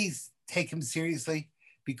please take him seriously,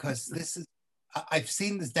 because this is, I've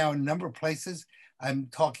seen this now in a number of places. I'm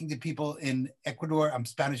talking to people in Ecuador. I'm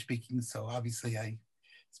Spanish speaking, so obviously I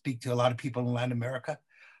speak to a lot of people in Latin America.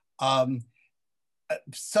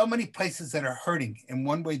 So many places that are hurting in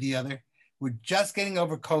one way or the other. We're just getting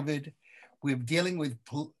over COVID. We're dealing with,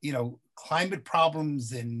 climate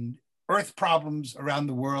problems and earth problems around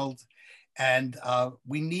the world. And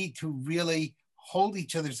we need to really hold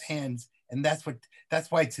each other's hands. And that's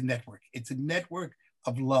why it's a network. It's a network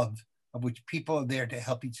of love, of which people are there to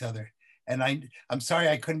help each other. And I'm sorry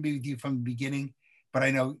I couldn't be with you from the beginning, but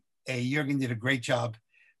I know Jürgen did a great job.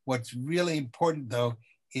 What's really important, though,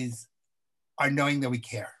 is our knowing that we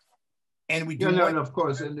care. And we do. Yeah, no, and of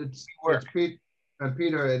course, and it's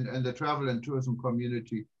Peter and the travel and tourism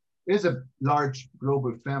community is a large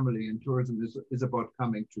global family, and tourism is about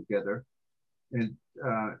coming together and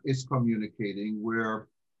is communicating. We're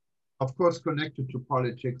of course, connected to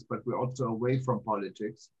politics, but we're also away from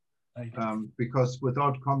politics. Right. Because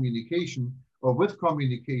without communication, or with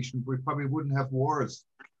communication, we probably wouldn't have wars.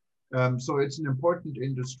 So it's an important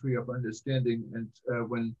industry of understanding. And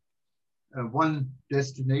when one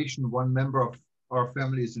destination, one member of our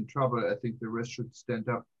family is in trouble, I think the rest should stand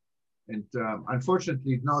up. And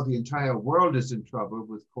unfortunately, now the entire world is in trouble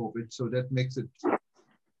with COVID, so that makes it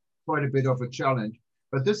quite a bit of a challenge.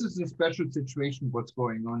 But this is a special situation, what's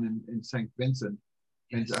going on in St. Vincent.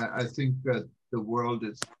 And I think that the world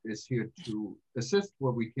is here to assist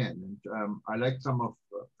where we can. And I like some of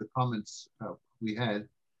the comments we had.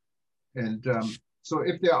 And so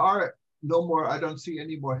if there are no more, I don't see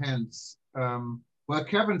any more hands. Well,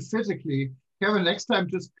 Kevin, next time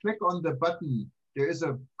just click on the button. There is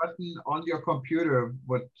a button on your computer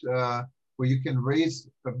where you can raise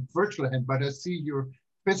a virtual hand, but I see you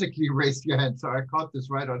physically raised your hand. So I caught this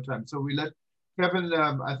right on time. So we let Kevin,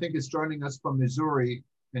 I think, is joining us from Missouri,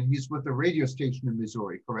 and he's with the radio station in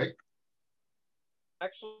Missouri, correct?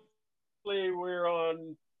 Actually, we're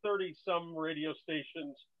on 30-some radio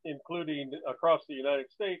stations, including across the United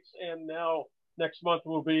States. And now next month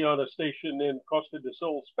we'll be on a station in Costa del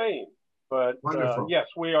Sol, Spain. But yes,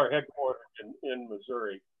 we are headquartered in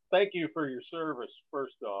Missouri. Thank you for your service,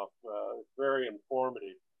 first off. Very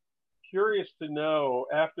informative. Curious to know,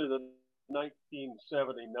 after the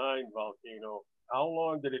 1979 volcano, how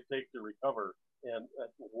long did it take to recover? And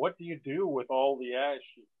what do you do with all the ash?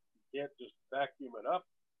 You can't just vacuum it up,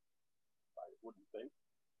 I wouldn't think.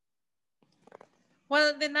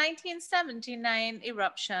 Well, the 1979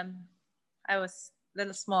 eruption, I was a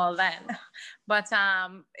little small then, but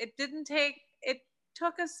it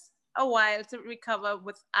took us a while to recover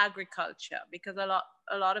with agriculture because a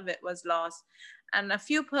lot of it was lost. And a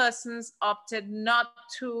few persons opted not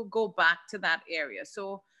to go back to that area.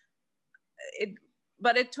 So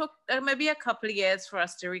but it took maybe a couple of years for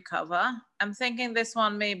us to recover. I'm thinking this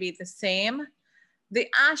one may be the same. The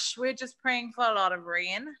ash, we're just praying for a lot of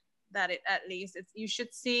rain, that at least you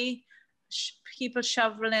should see people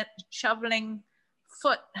shoveling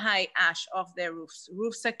foot-high ash off their roofs.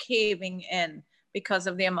 Roofs are caving in because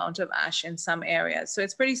of the amount of ash in some areas. So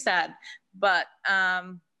it's pretty sad, but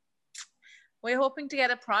we're hoping to get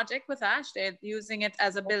a project with ash. They're using it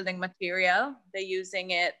as a building material. They're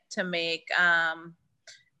using it to make,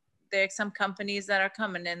 there are some companies that are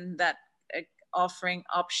coming in that are offering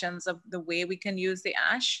options of the way we can use the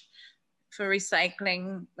ash for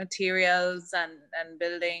recycling materials and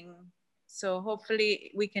building. So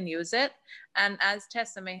hopefully we can use it. And as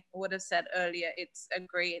Tessa would have said earlier, it's a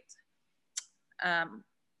great,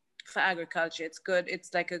 for agriculture, it's good.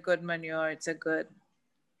 It's like a good manure. It's a good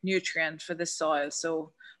nutrient for the soil.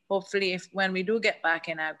 So hopefully when we do get back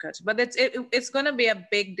in agriculture, but it's going to be a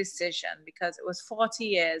big decision because it was 40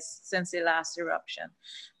 years since the last eruption.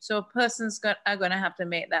 So persons are going to have to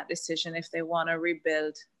make that decision if they want to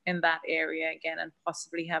rebuild in that area again and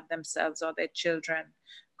possibly have themselves or their children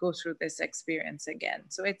go through this experience again.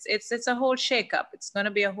 So it's a whole shakeup. It's going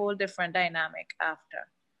to be a whole different dynamic after.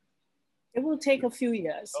 It will take a few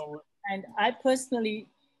years. And I personally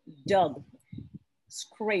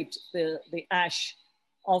scraped the ash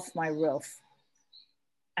off my roof.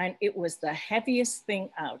 And it was the heaviest thing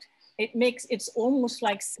out. It's almost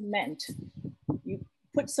like cement. You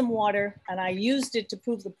put some water, and I used it to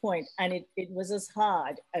prove the point, and it was as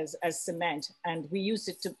hard as cement, and we used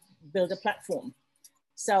it to build a platform.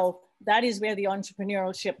 So that is where the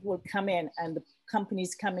entrepreneurship will come in, and the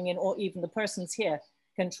companies coming in, or even the persons here,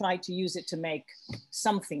 can try to use it to make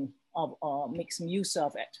something of, or make some use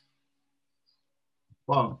of it.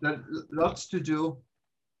 Well, lots to do.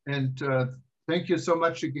 And thank you so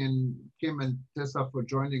much again, Kim and Tessa, for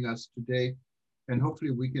joining us today. And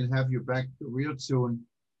hopefully we can have you back real soon.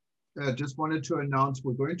 Just wanted to announce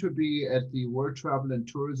we're going to be at the World Travel and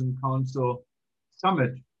Tourism Council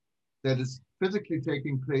Summit that is physically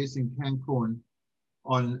taking place in Cancun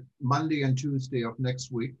on Monday and Tuesday of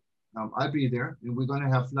next week. I'll be there, and we're going to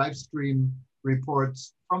have live stream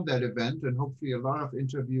reports from that event and hopefully a lot of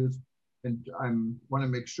interviews. And I want to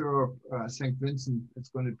make sure St. Vincent is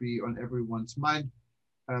going to be on everyone's mind.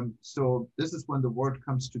 So this is when the world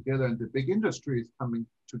comes together and the big industry is coming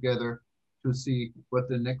together to see what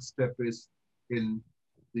the next step is in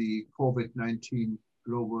the COVID-19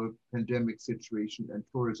 global pandemic situation and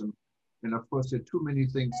tourism. And of course, there are too many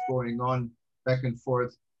things going on back and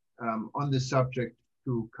forth on this subject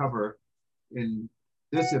to cover in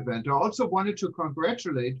this event. I also wanted to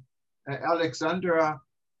congratulate Alexandra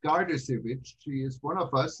Gardasevich. She is one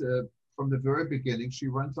of us from the very beginning. She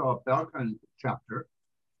runs our Balkan chapter.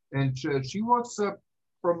 And she was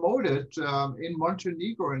promoted in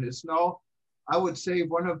Montenegro and is now, I would say,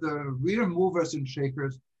 one of the real movers and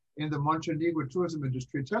shakers in the Montenegro tourism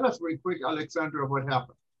industry. Tell us very quick, Alexandra, what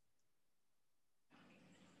happened.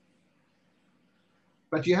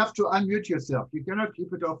 But you have to unmute yourself. You cannot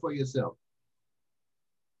keep it off for yourself.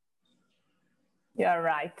 You're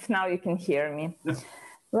right. Now you can hear me.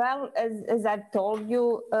 Well, as I've told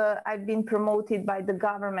you, I've been promoted by the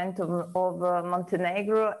government of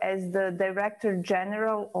Montenegro as the Director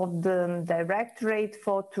General of the Directorate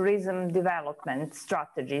for Tourism Development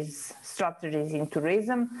Strategies in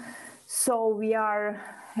tourism. So we are,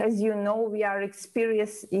 as you know, we are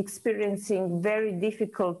experiencing very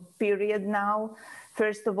difficult period now.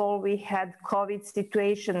 First of all, we had COVID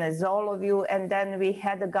situation, as all of you, and then we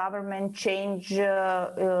had a government change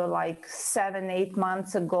like 7-8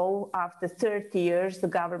 months ago. After 30 years, the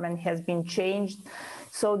government has been changed.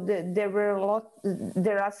 So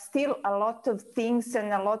there are still a lot of things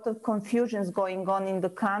and a lot of confusions going on in the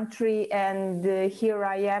country. And here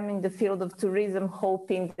I am in the field of tourism,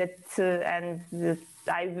 hoping that,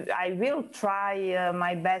 I will try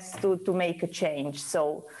my best to make a change.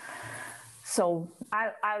 So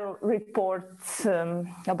I'll report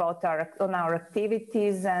about our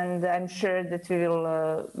activities, and I'm sure that we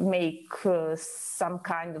will make some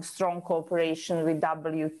kind of strong cooperation with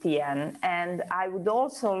WTN. And I would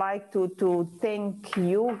also like to thank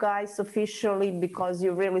you guys officially, because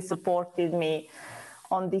you really supported me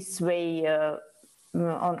on this way,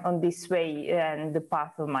 on this way and the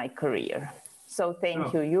path of my career. So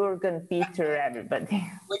thank you, Jürgen, Peter, everybody.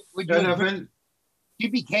 She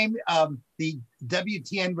became the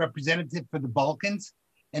WTN representative for the Balkans,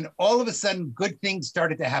 and all of a sudden, good things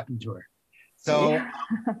started to happen to her. So,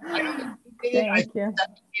 Thank you.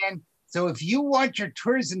 So if you want your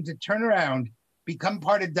tourism to turn around, become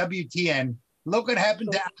part of WTN. Look what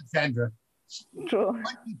happened to Alexandra. True.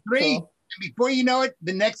 23, and before you know it,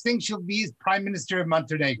 the next thing she'll be is Prime Minister of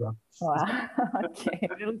Montenegro. Wow. Okay,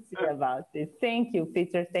 we'll see about it. Thank you,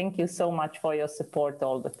 Peter. Thank you so much for your support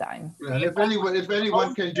all the time. Yeah, and if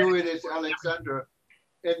anyone can do it, it's Alexandra.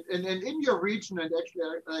 And in your region, and actually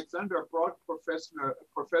Alexandra brought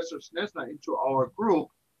Professor Snesna into our group,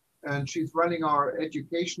 and she's running our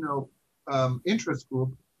educational interest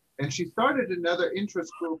group. And she started another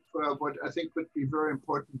interest group, what I think could be very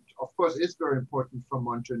important, of course, is very important for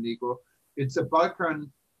Montenegro. It's a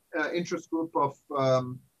Balkan interest group of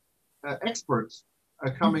experts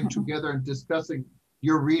coming together and discussing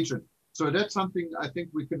your region. So that's something I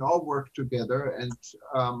think we can all work together, and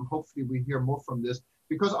hopefully we hear more from this,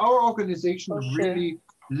 because our organization really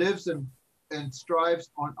lives and strives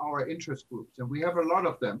on our interest groups, and we have a lot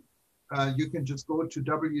of them. You can just go to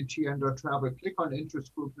WTN.travel, click on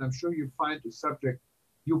interest group, and I'm sure you find a subject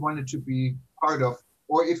you wanted to be part of.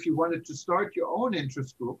 Or if you wanted to start your own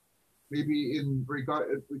interest group, maybe in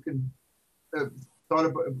regard, we can thought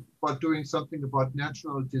about doing something about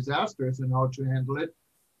natural disasters and how to handle it.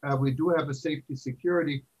 We do have a safety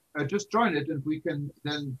security. Just join it, and we can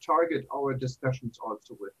then target our discussions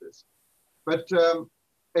also with this. But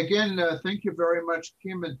again, thank you very much,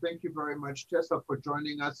 Kim, and thank you very much, Tessa, for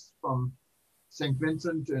joining us from St.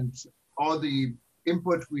 Vincent and all the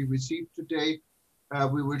input we received today.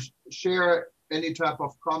 We will share any type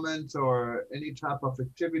of comments or any type of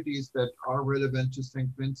activities that are relevant to St.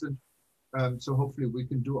 Vincent. So hopefully we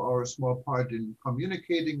can do our small part in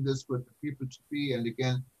communicating this with the people to be, and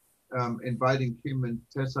again, inviting Kim and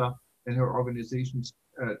Tessa and her organizations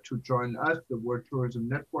to join us, the World Tourism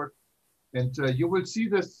Network. And you will see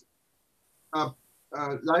this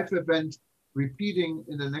live event repeating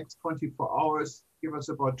in the next 24 hours. Give us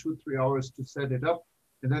about 2-3 hours to set it up.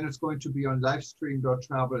 And then it's going to be on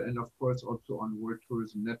livestream.travel, and of course also on World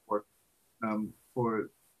Tourism Network for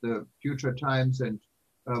the future times. And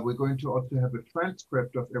we're going to also have a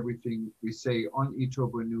transcript of everything we say on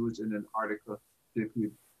eTurbo News in an article. So if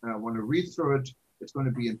you want to read through it, it's going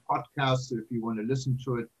to be in podcasts, so if you want to listen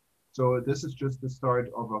to it. So this is just the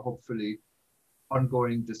start of a hopefully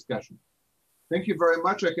ongoing discussion. Thank you very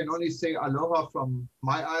much. I can only say aloha from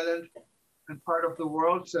my island and part of the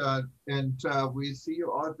world. And we see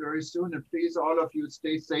you all very soon. And please, all of you,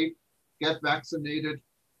 stay safe, get vaccinated,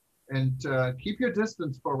 and keep your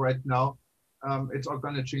distance for right now. It's all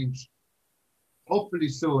going to change, hopefully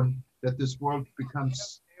soon, that this world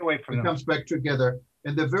becomes back together.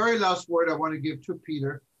 And the very last word I want to give to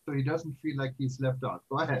Peter, so he doesn't feel like he's left out.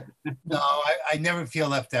 Go ahead. No, I never feel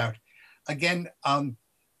left out. Again,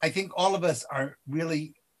 I think all of us are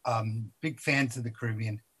really big fans of the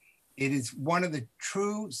Caribbean. It is one of the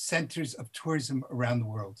true centers of tourism around the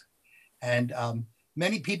world. And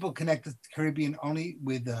many people connect with the Caribbean only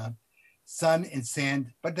with sun and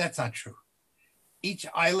sand, but that's not true. Each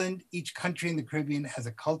island, each country in the Caribbean has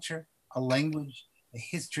a culture, a language, a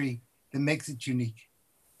history that makes it unique.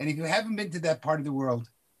 And if you haven't been to that part of the world,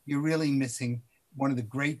 you're really missing one of the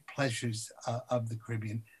great pleasures of the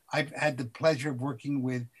Caribbean. I've had the pleasure of working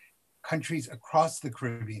with countries across the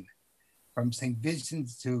Caribbean, from St. Vincent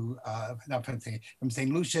to, from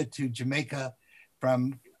St. Lucia to Jamaica,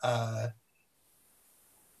 from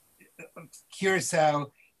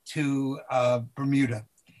Curacao to Bermuda.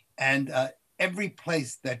 And every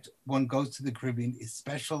place that one goes to the Caribbean is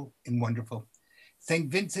special and wonderful.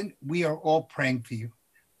 St. Vincent, we are all praying for you.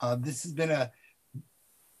 This has been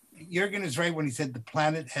Jürgen is right when he said the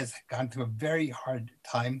planet has gone through a very hard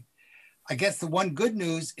time. I guess the one good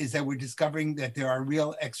news is that we're discovering that there are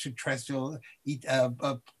real extraterrestrial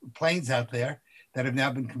planes out there that have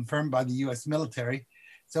now been confirmed by the US military.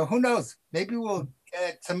 So who knows, maybe we'll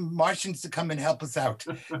get some Martians to come and help us out.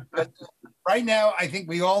 But right now, I think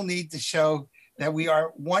we all need to show that we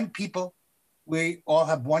are one people. We all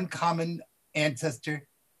have one common ancestor.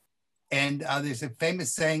 And there's a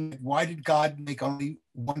famous saying, why did God make only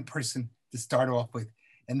one person to start off with?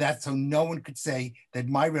 And that's so no one could say that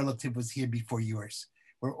my relative was here before yours.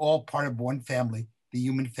 We're all part of one family, the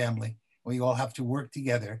human family. We all have to work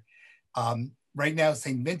together. Right now,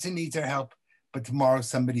 St. Vincent needs our help, but tomorrow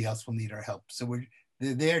somebody else will need our help. So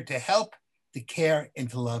they're there to help, to care, and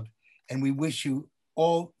to love. And we wish you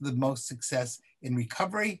all the most success in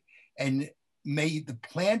recovery, and may the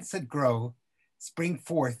plants that grow spring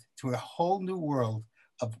forth to a whole new world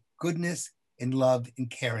of goodness and love and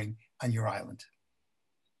caring on your island.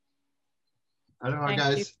 Aloha,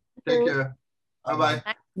 guys. Take care. Bye-bye.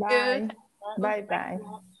 Bye. Bye-bye.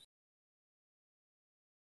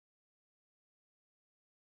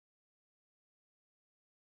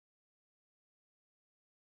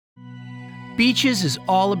 Beaches is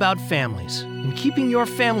all about families, and keeping your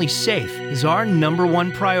family safe is our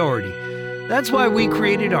 #1 priority. That's why we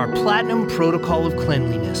created our Platinum Protocol of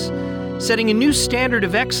Cleanliness, setting a new standard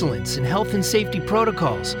of excellence in health and safety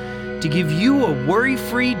protocols to give you a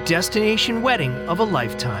worry-free destination wedding of a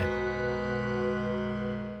lifetime.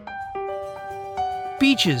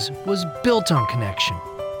 Beaches was built on connection.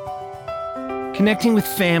 Connecting with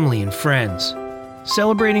family and friends,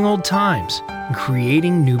 celebrating old times, and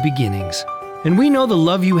creating new beginnings. And we know the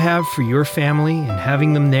love you have for your family and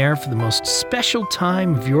having them there for the most special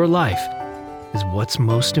time of your life is what's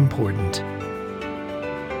most important.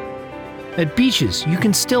 At Beaches, you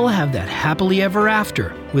can still have that happily ever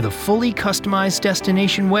after with a fully customized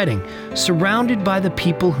destination wedding surrounded by the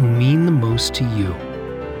people who mean the most to you.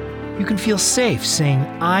 You can feel safe saying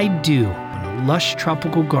 "I do" in a lush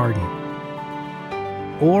tropical garden,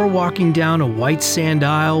 or walking down a white sand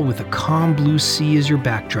aisle with a calm blue sea as your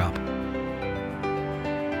backdrop.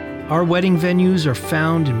 Our wedding venues are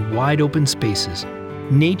found in wide open spaces,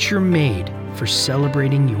 nature-made for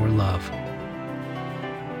celebrating your love.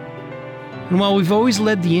 And while we've always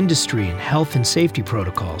led the industry in health and safety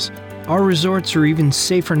protocols, our resorts are even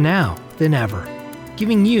safer now than ever,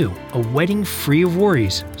 giving you a wedding free of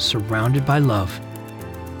worries, surrounded by love.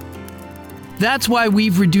 That's why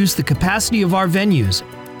we've reduced the capacity of our venues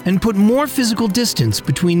and put more physical distance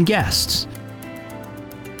between guests.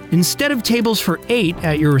 Instead of tables for 8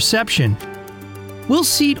 at your reception, we'll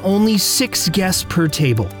seat only 6 guests per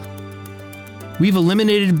table. We've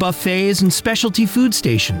eliminated buffets and specialty food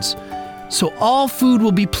stations, so all food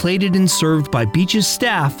will be plated and served by Beaches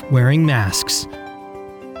staff wearing masks.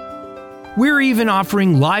 We're even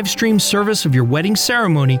offering live stream service of your wedding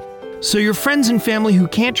ceremony, so your friends and family who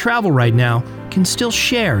can't travel right now can still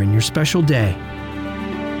share in your special day.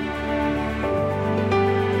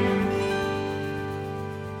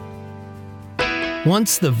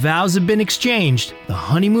 Once the vows have been exchanged, the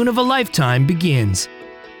honeymoon of a lifetime begins.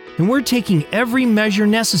 And we're taking every measure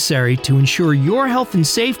necessary to ensure your health and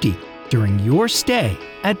safety during your stay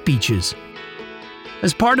at Beaches.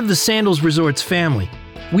 As part of the Sandals Resorts family,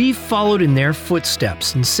 we've followed in their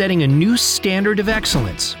footsteps in setting a new standard of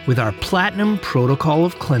excellence with our Platinum Protocol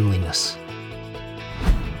of Cleanliness.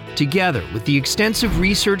 Together with the extensive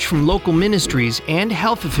research from local ministries and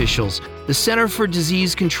health officials, the Center for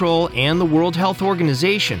Disease Control and the World Health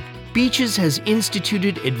Organization, Beaches has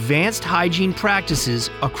instituted advanced hygiene practices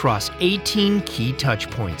across 18 key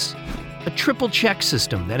touchpoints. A triple check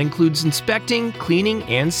system that includes inspecting, cleaning,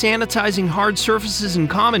 and sanitizing hard surfaces and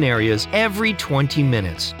common areas every 20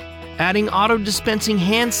 minutes. Adding auto-dispensing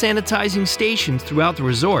hand sanitizing stations throughout the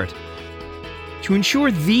resort. To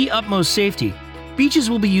ensure the utmost safety, Beaches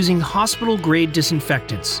will be using hospital-grade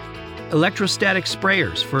disinfectants, electrostatic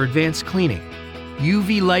sprayers for advanced cleaning,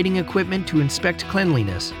 UV lighting equipment to inspect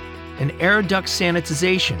cleanliness, and air duct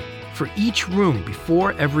sanitization for each room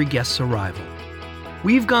before every guest's arrival.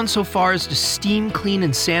 We've gone so far as to steam clean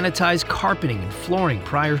and sanitize carpeting and flooring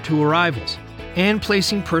prior to arrivals, and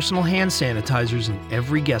placing personal hand sanitizers in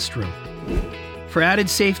every guest room. For added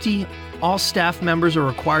safety, all staff members are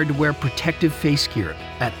required to wear protective face gear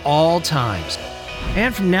at all times.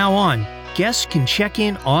 And from now on, guests can check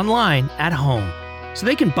in online at home, so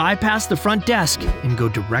they can bypass the front desk and go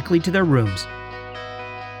directly to their rooms.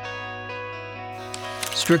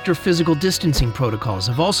 Stricter physical distancing protocols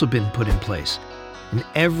have also been put in place in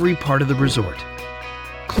every part of the resort.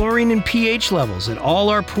 Chlorine and pH levels at all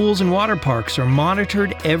our pools and water parks are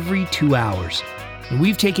monitored every 2 hours, and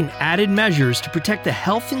we've taken added measures to protect the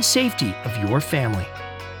health and safety of your family.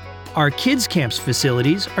 Our kids' camps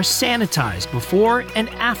facilities are sanitized before and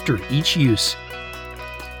after each use.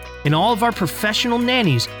 And all of our professional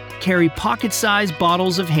nannies carry pocket-sized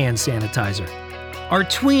bottles of hand sanitizer. Our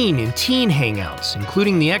tween and teen hangouts,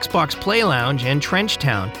 including the Xbox Play Lounge and Trench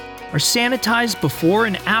Town, are sanitized before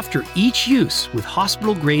and after each use with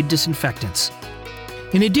hospital-grade disinfectants.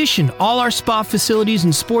 In addition, all our spa facilities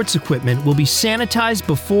and sports equipment will be sanitized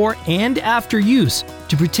before and after use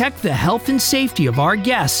to protect the health and safety of our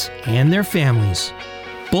guests and their families.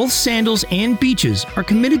 Both Sandals and Beaches are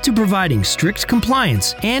committed to providing strict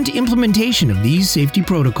compliance and implementation of these safety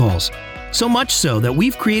protocols. So much so that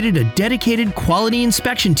we've created a dedicated quality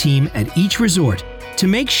inspection team at each resort to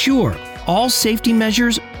make sure all safety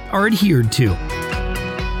measures are adhered to.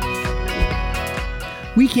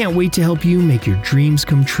 We can't wait to help you make your dreams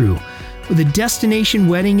come true with a destination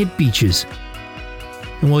wedding at Beaches.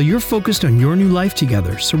 And while you're focused on your new life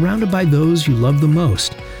together, surrounded by those you love the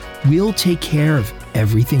most, we'll take care of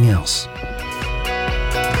everything else.